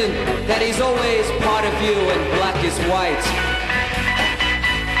it isn't, that he's always part of you, and black is white.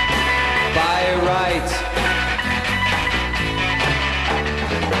 By right.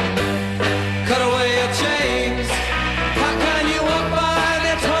 Cut away your chains. How can you walk by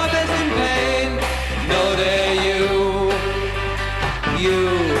their torment and pain? No, they're you.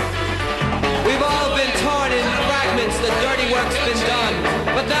 We've all been torn in fragments, the dirty work's been done.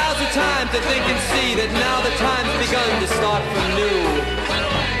 But now's the time to think and see that now the time's begun to start from new.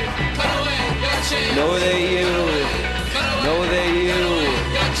 No, they're you. No, they're you.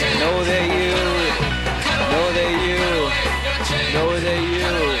 No, they're you. No, they're you. No, they're you. No, they're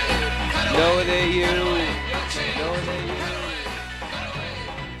you. No, they're you.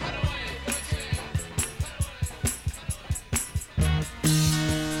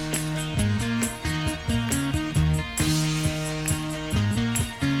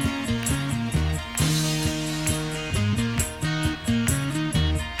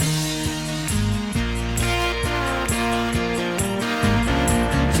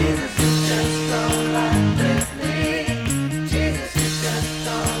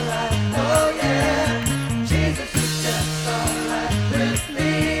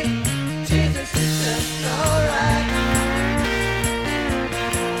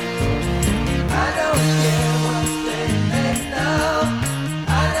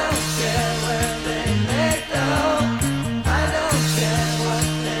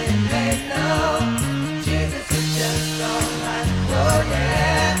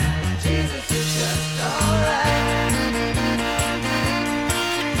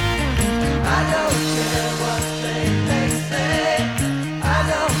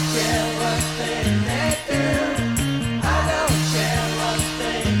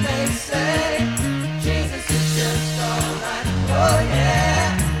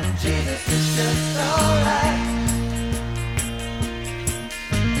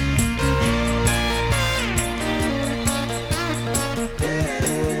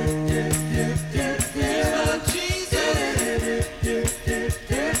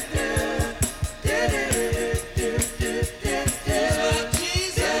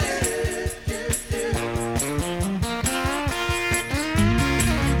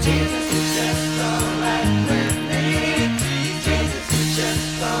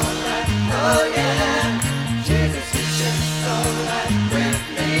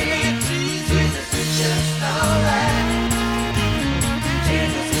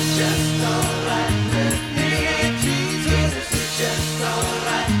 Just alright with me. Jesus is just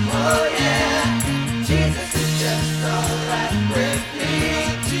alright.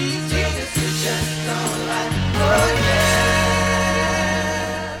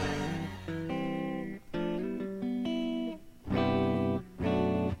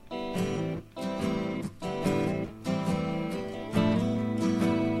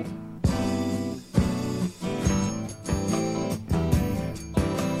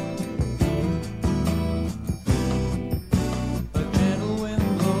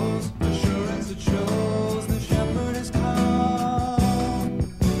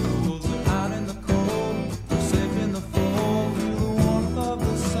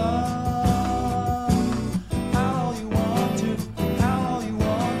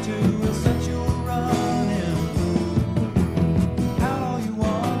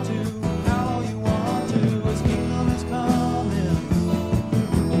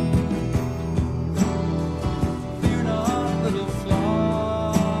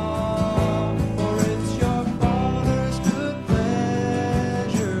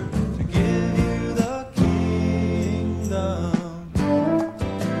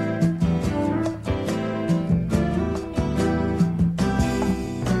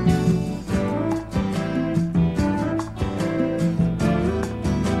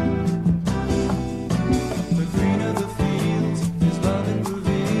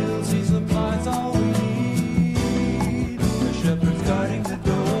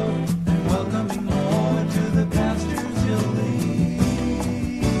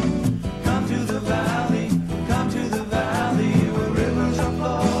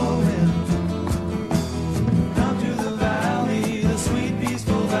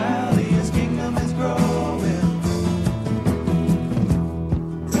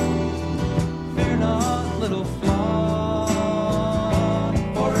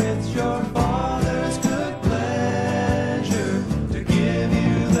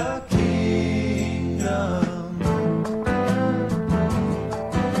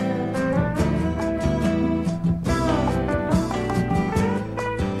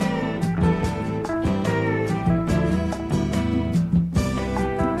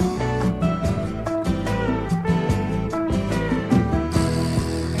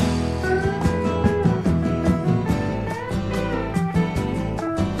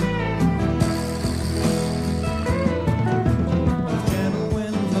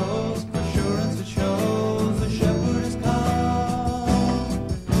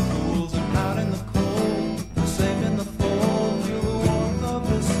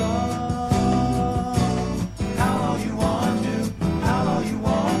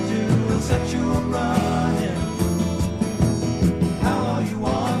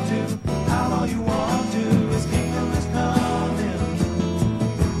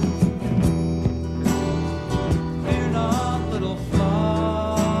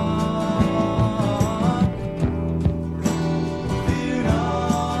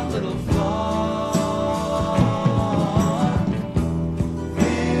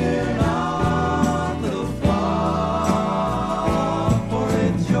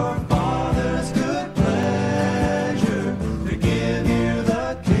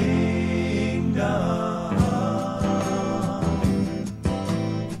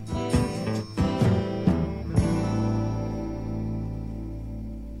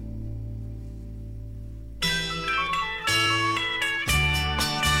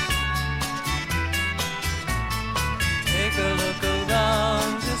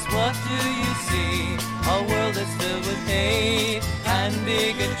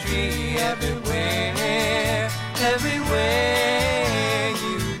 a tree everywhere, everywhere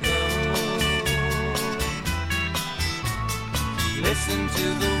you go. Listen to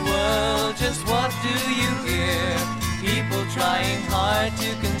the world, just what do you hear? People trying hard to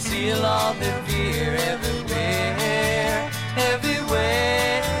conceal all their fear everywhere,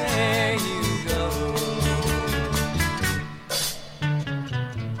 everywhere you go.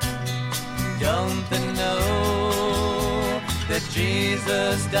 Don't they know that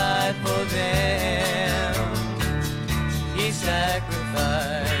Jesus died for them? He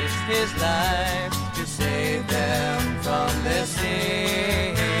sacrificed his life to save them from their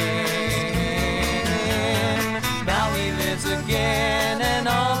sin. Now he lives again, and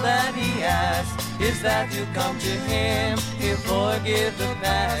all that he asks is that you come to him. He'll forgive the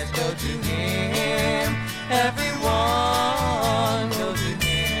past. Go to him, everyone, go to him.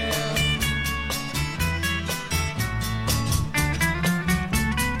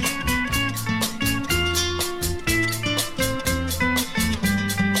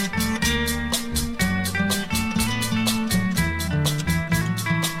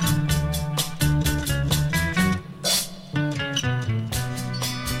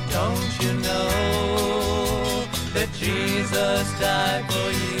 Jesus died for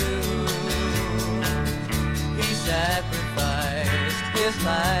you. He sacrificed his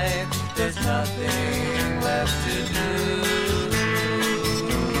life. There's nothing left to do.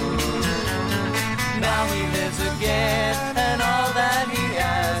 Now he lives again, and all that he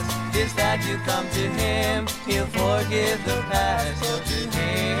asks is that you come to him. He'll forgive the past. Go to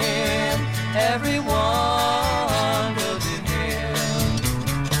him, everyone. Go to him.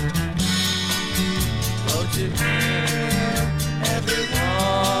 Go to him,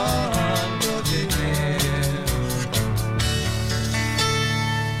 everyone, go to him.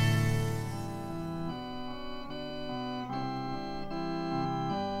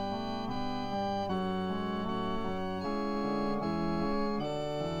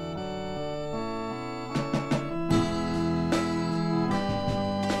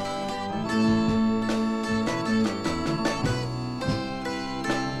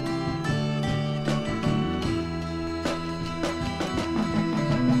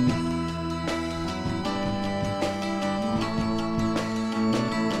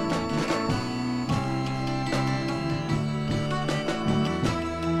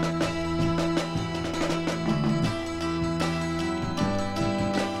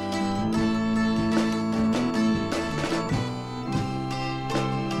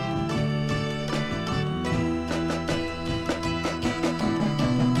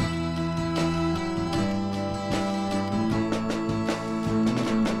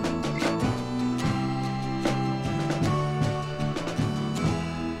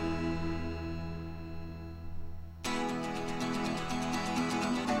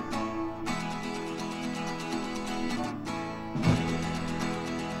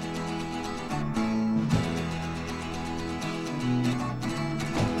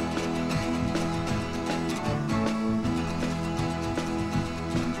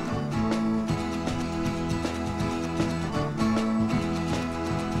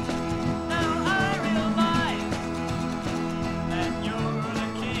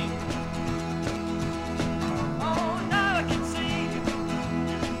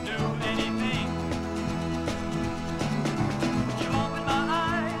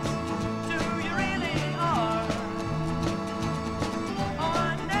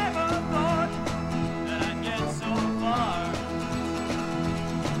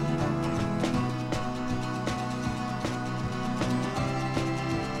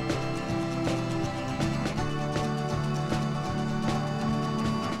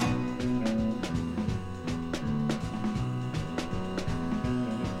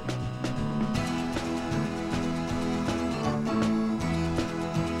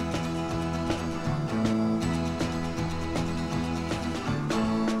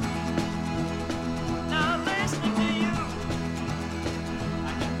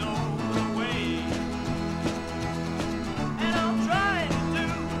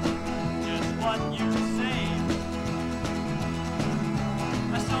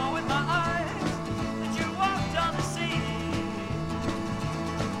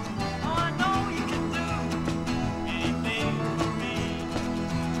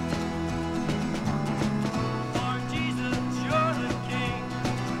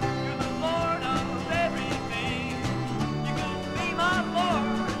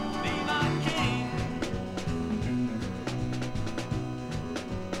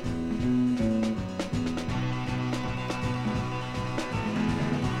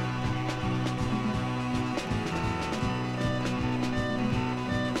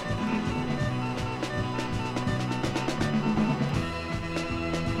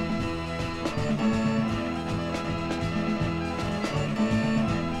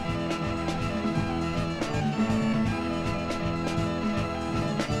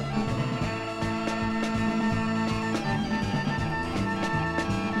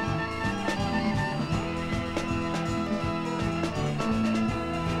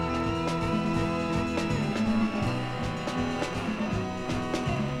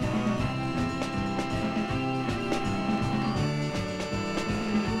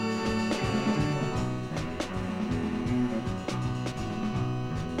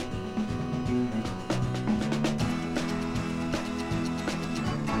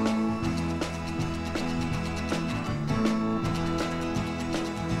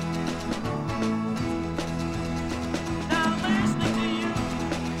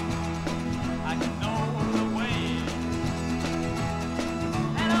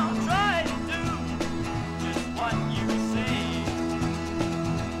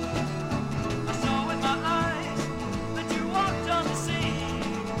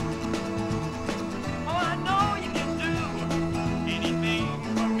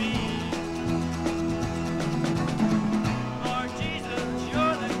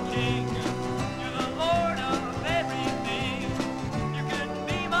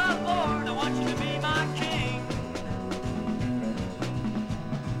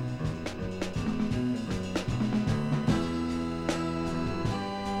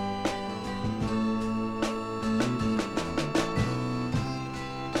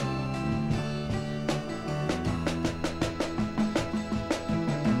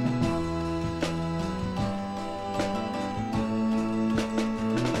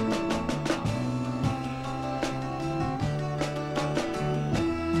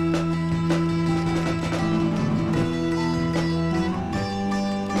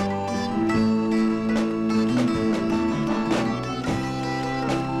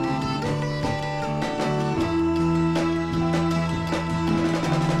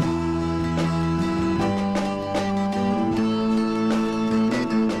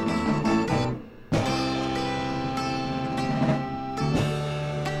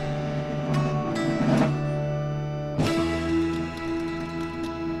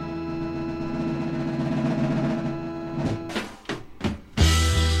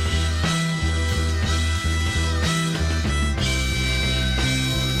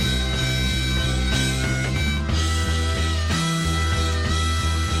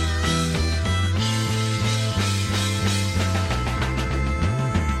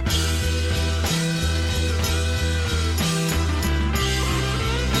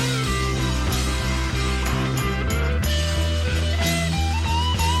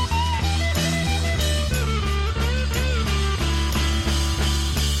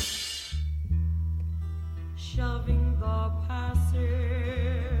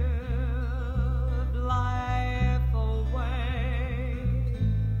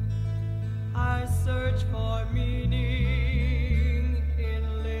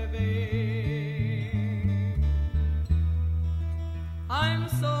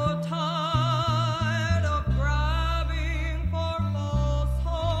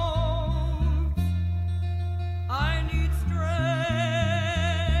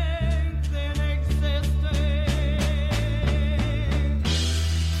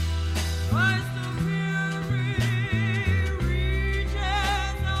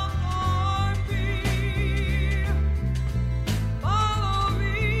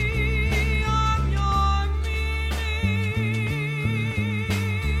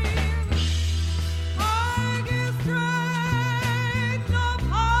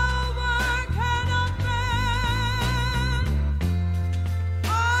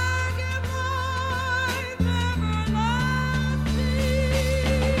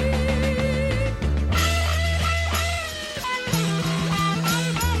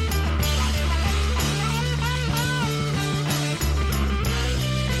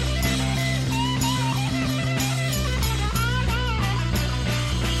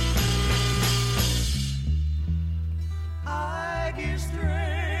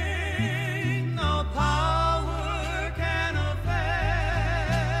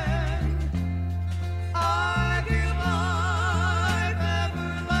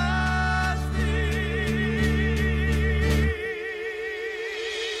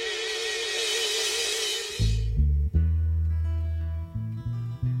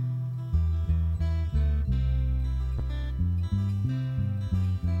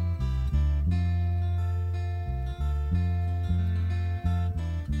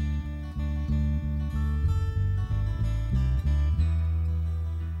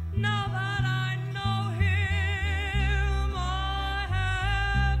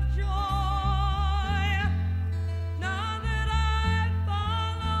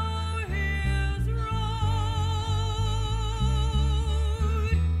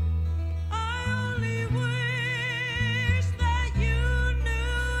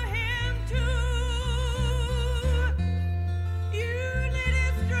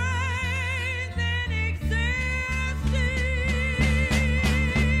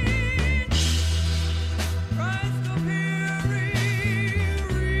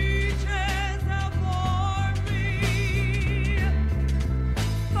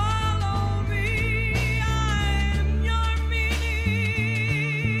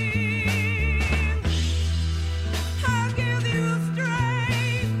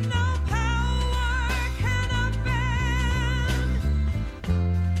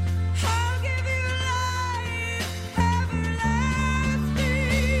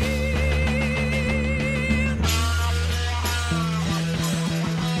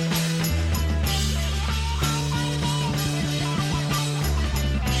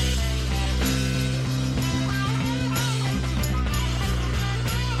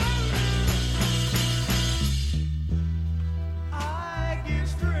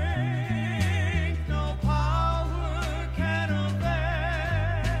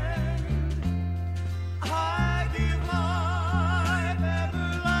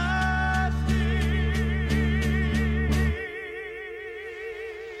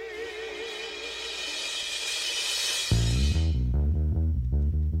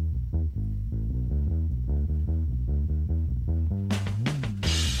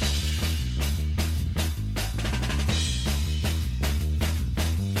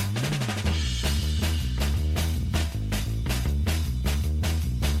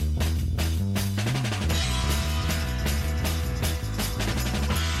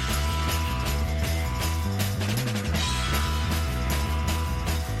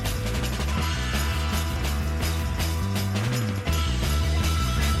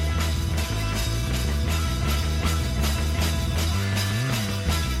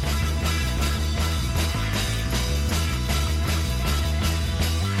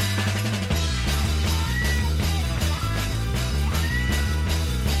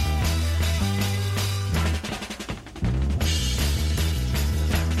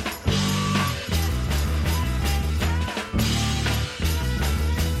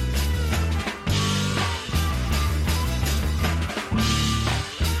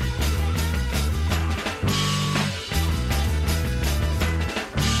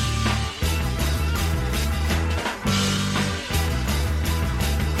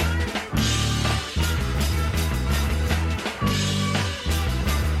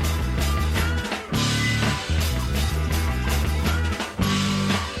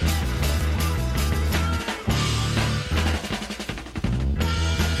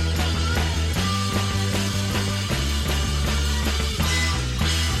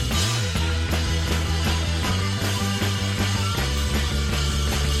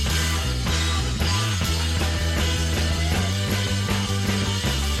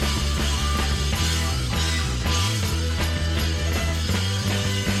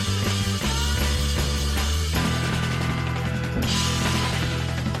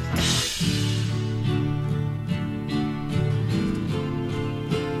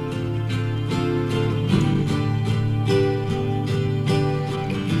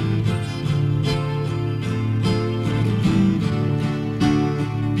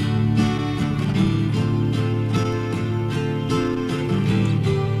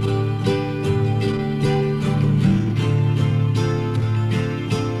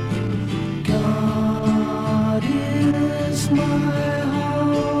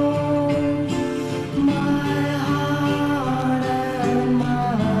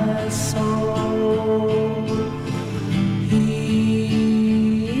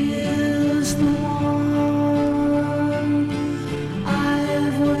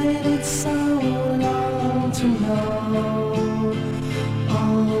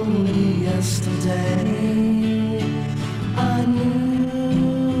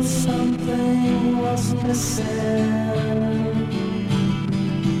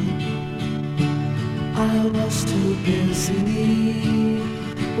 I was too busy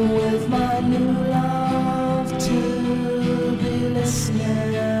with my new love to be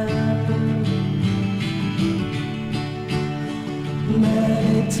listening.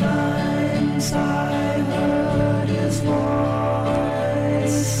 Many times I heard his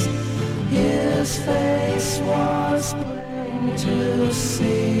voice, his face was plain to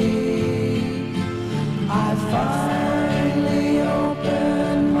see. I finally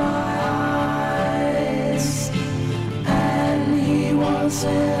opened my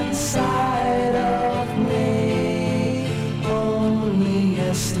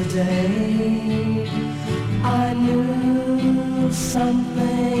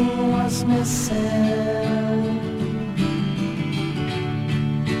was missing.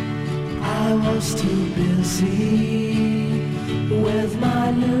 I was too busy with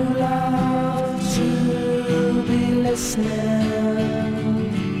my new love to be listening.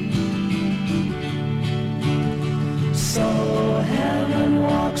 So heaven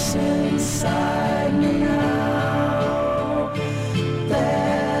walks inside me now.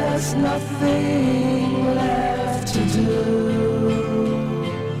 There's nothing left to do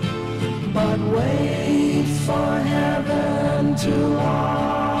but wait for heaven to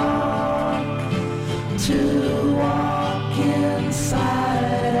walk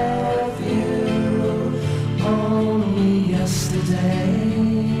inside of you. Only yesterday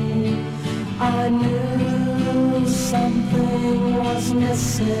I knew something was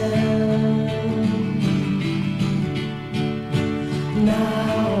missing.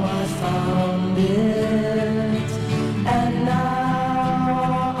 Now I found it, and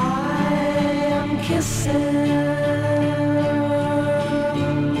now I am kissing.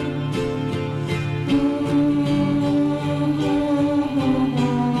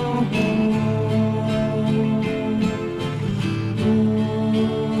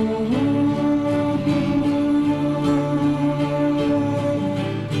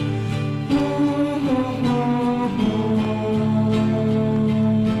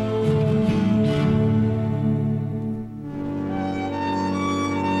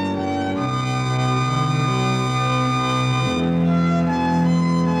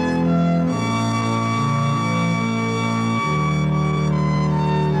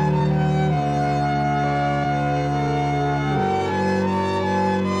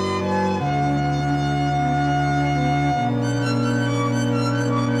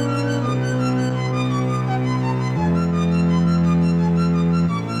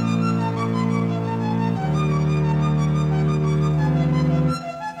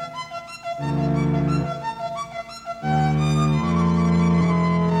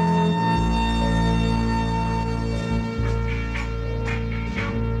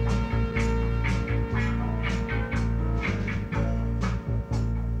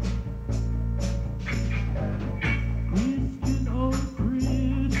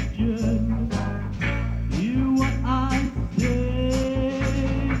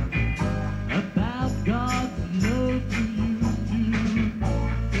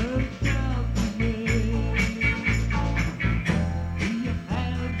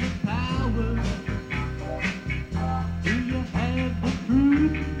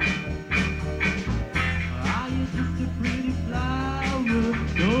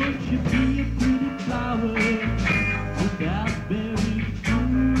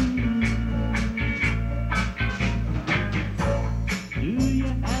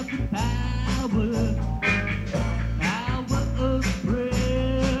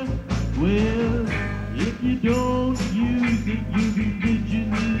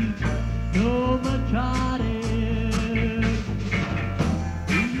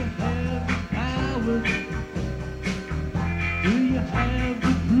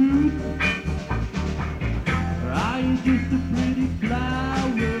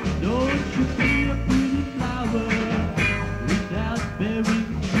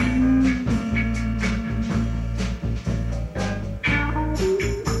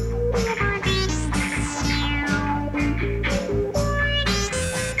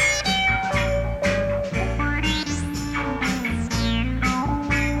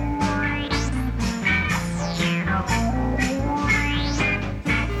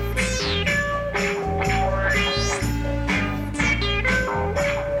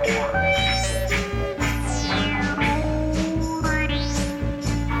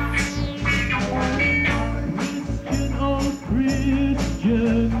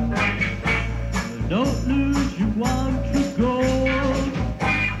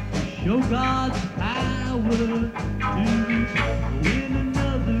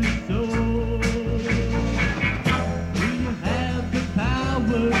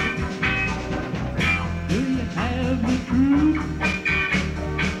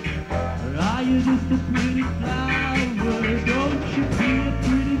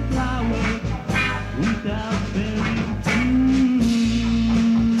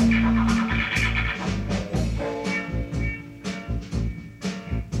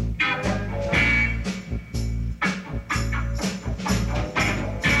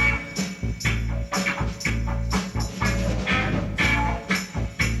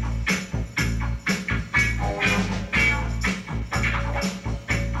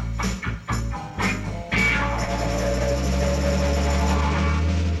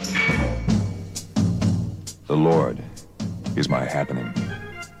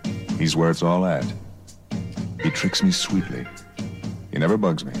 He's where it's all at. He tricks me sweetly. He never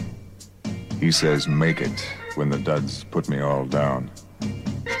bugs me. He says, make it, when the duds put me all down.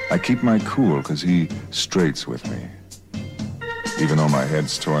 I keep my cool, 'cause he straights with me. Even though my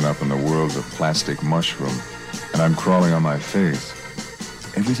head's torn up in the world's a plastic mushroom, and I'm crawling on my face,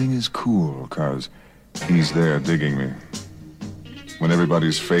 everything is cool, 'cause he's there digging me. When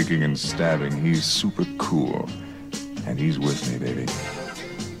everybody's faking and stabbing, he's super cool, and he's with me, baby.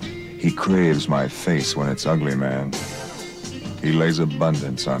 He craves my face when it's ugly, man. He lays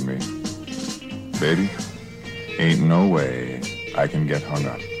abundance on me. Baby, ain't no way I can get hung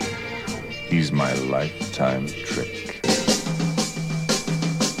up. He's my lifetime trick.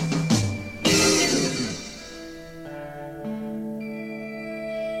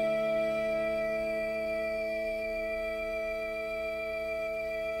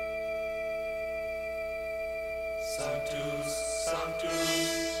 Sanctus,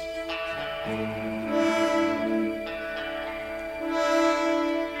 Sanctus.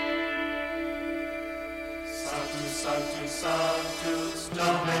 Sanctus, Sanctus, Sanctus,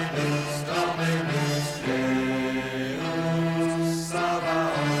 Dominus, Dominus, Deus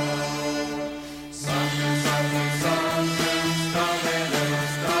Sabaoth. Sanctus, Sanctus, Sanctus,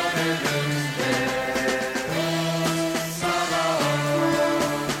 Dominus, Dominus, Deus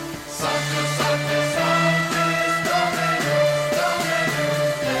Sabaoth. Sanctus, Sanctus, Sanctus, Dominus,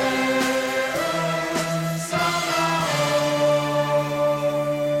 Dominus, Deus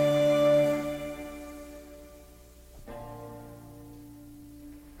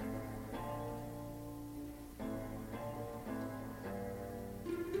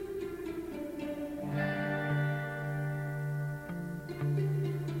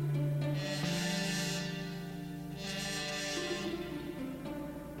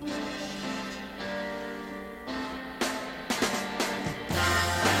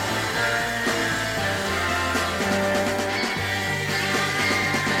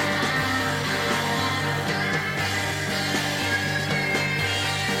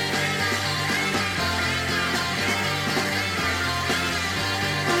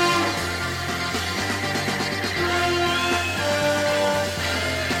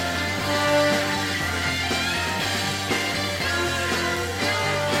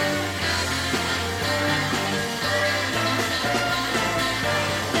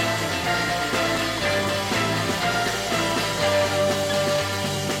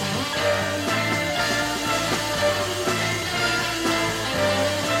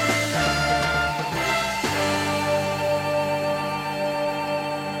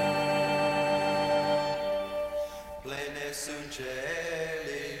Plene sunt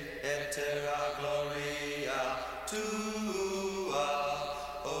celi et terra gloria tua,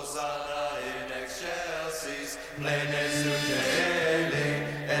 Hosanna in excelsis. Plene sunt celi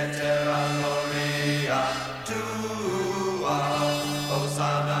et terra gloria tua,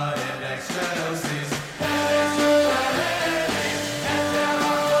 Hosanna in excelsis. Plene sunt celi et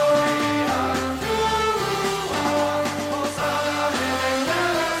terra gloria tua, Hosanna in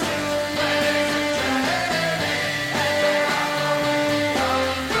excelsis. Plene sunt celi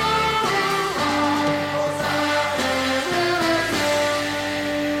et terra gloria tua, Hosanna in excelsis.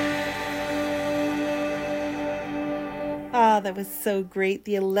 Ah, that was so great.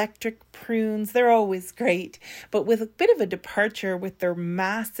 The Electric Prunes, they're always great, but with a bit of a departure with their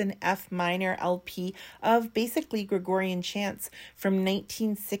Mass in F minor LP of basically Gregorian chants from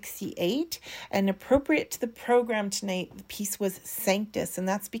 1968. And appropriate to the program tonight, the piece was Sanctus, and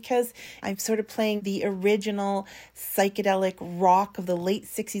that's because I'm sort of playing the original psychedelic rock of the late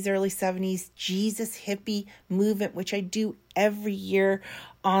 60s, early 70s, Jesus hippie movement, which I do every year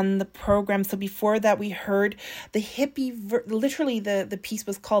on the program. So before that, we heard the hippie, literally the piece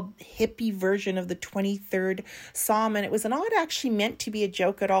was called Hippie Version of the 23rd Psalm, and it was not actually meant to be a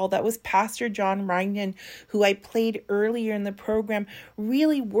joke at all. That was Pastor John Rignan, who I played earlier in the program,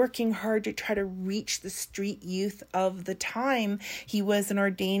 really working hard to try to reach the street youth of the time. He was an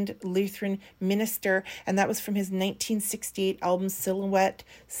ordained Lutheran minister, and that was from his 1968 album Silhouette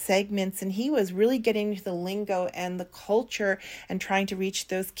Segments, and he was really getting into the lingo and the culture and trying to reach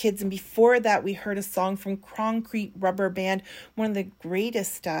those kids. And before that, we heard a song from Concrete Rubber Band, one of the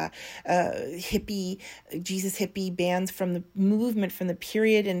greatest hippie, Jesus hippie bands from the movement, from the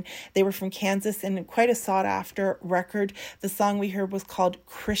period, and they were from Kansas, and quite a sought after record. The song we heard was called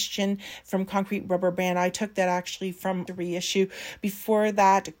Christian from Concrete Rubber Band. I took that actually from the reissue. Before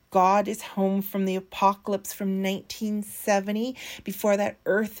that, God is Home from the Apocalypse from 1970. Before that,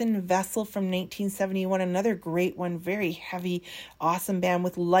 Earthen Vessel from 1971, another great one, very heavy, awesome band began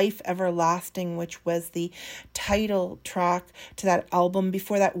with Life Everlasting, which was the title track to that album.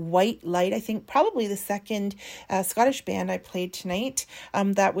 Before that, White Light, I think probably the second Scottish band I played tonight.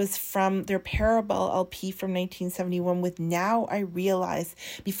 That was from their Parable LP from 1971 with Now I Realize.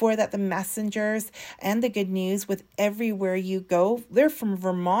 Before that, The Messengers and The Good News with Everywhere You Go. They're from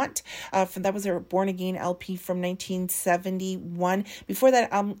Vermont. That was their Born Again LP from 1971. Before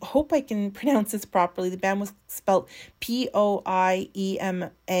that, I hope I can pronounce this properly. The band was spelled Poiema,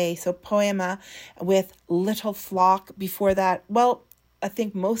 so Poema with Little Flock. Before that, well, I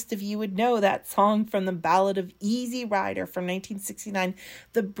think most of you would know that song from the Ballad of Easy Rider from 1969,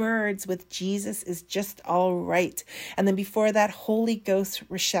 The Byrds with Jesus Is Just All Right. And then before that, Holy Ghost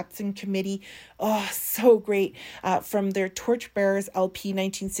Reception Committee. Oh, so great. From their Torchbearers LP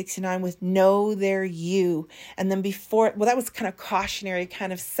 1969 with Know They're You. And then before, well, that was kind of cautionary,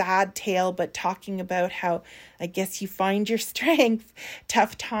 kind of sad tale, but talking about how I guess you find your strength,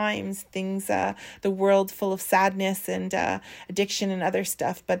 tough times, things, the world full of sadness and addiction and other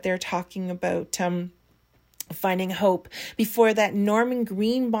stuff, but they're talking about finding hope. Before that, Norman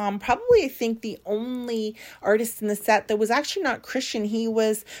Greenbaum, probably I think the only artist in the set that was actually not Christian. He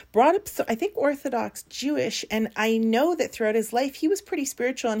was brought up, I think, Orthodox Jewish, and I know that throughout his life he was pretty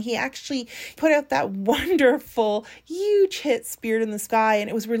spiritual, and he actually put out that wonderful huge hit Spirit in the Sky, and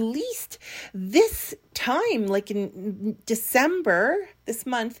it was released this time, like in December this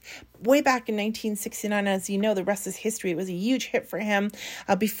month, way back in 1969. As you know, the rest is history. It was a huge hit for him.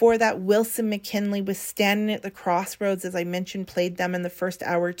 Before that, Wilson McKinley was Standing at the Crossroads, as I mentioned, played them in the first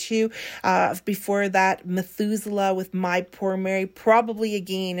hour too. Before that, Methuselah with My Poor Mary, probably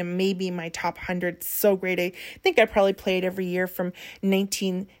again, and maybe my top 100. So great. I think I probably played every year from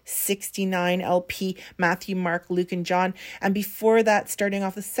 1969 LP, Matthew, Mark, Luke, and John. And before that, starting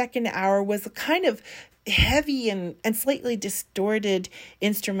off the second hour, was a kind of heavy and slightly distorted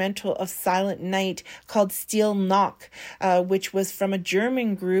instrumental of Silent Night called Steel Knock, which was from a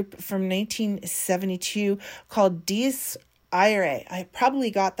German group from 1972 called Dies Irae. I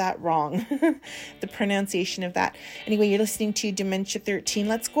probably got that wrong, the pronunciation of that. Anyway, you're listening to Dementia13.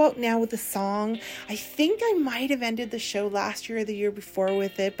 Let's go out now with a song. I think I might have ended the show last year or the year before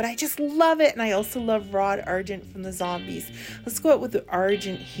with it, but I just love it. And I also love Rod Argent from the Zombies. Let's go out with the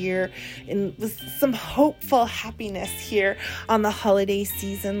Argent here and with some hopeful happiness here on the holiday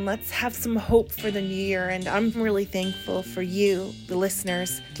season. Let's have some hope for the new year. And I'm really thankful for you, the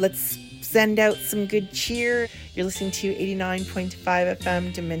listeners. Let's send out some good cheer. You're listening to 89.5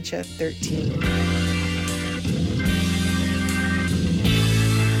 FM Dementia 13.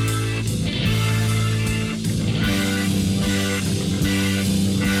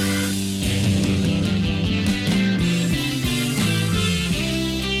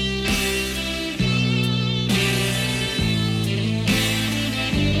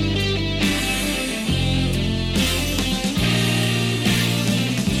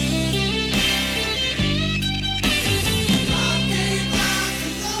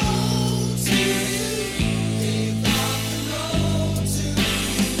 To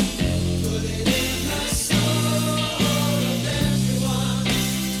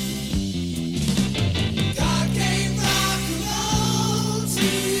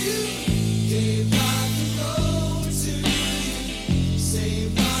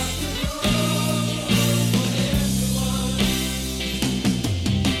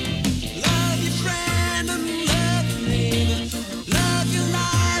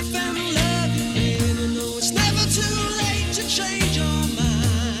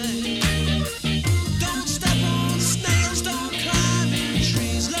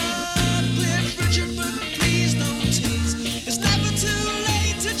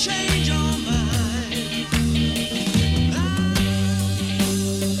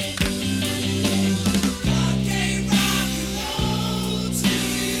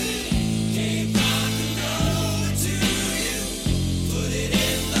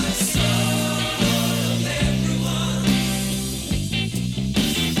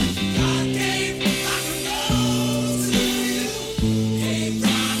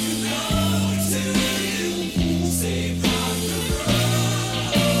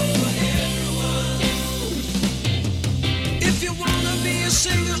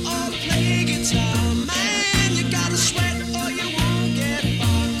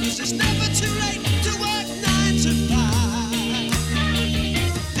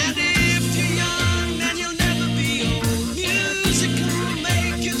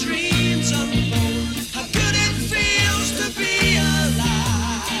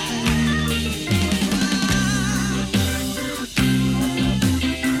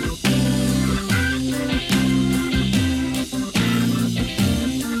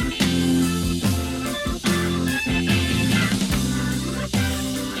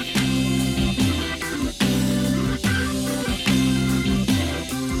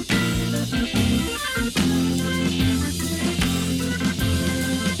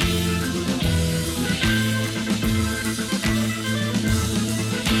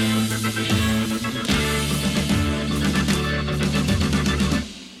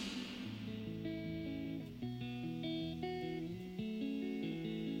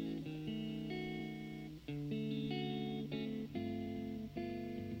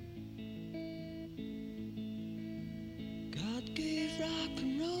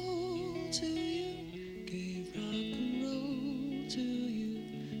and roll to you, gave rock and roll to you,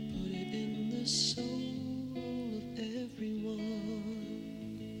 put it in the soul of everyone.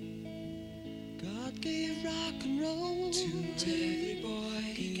 God gave rock and roll to every boy.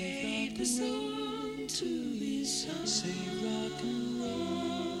 He gave the song to his son. Say rock and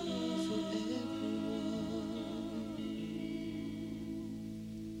roll.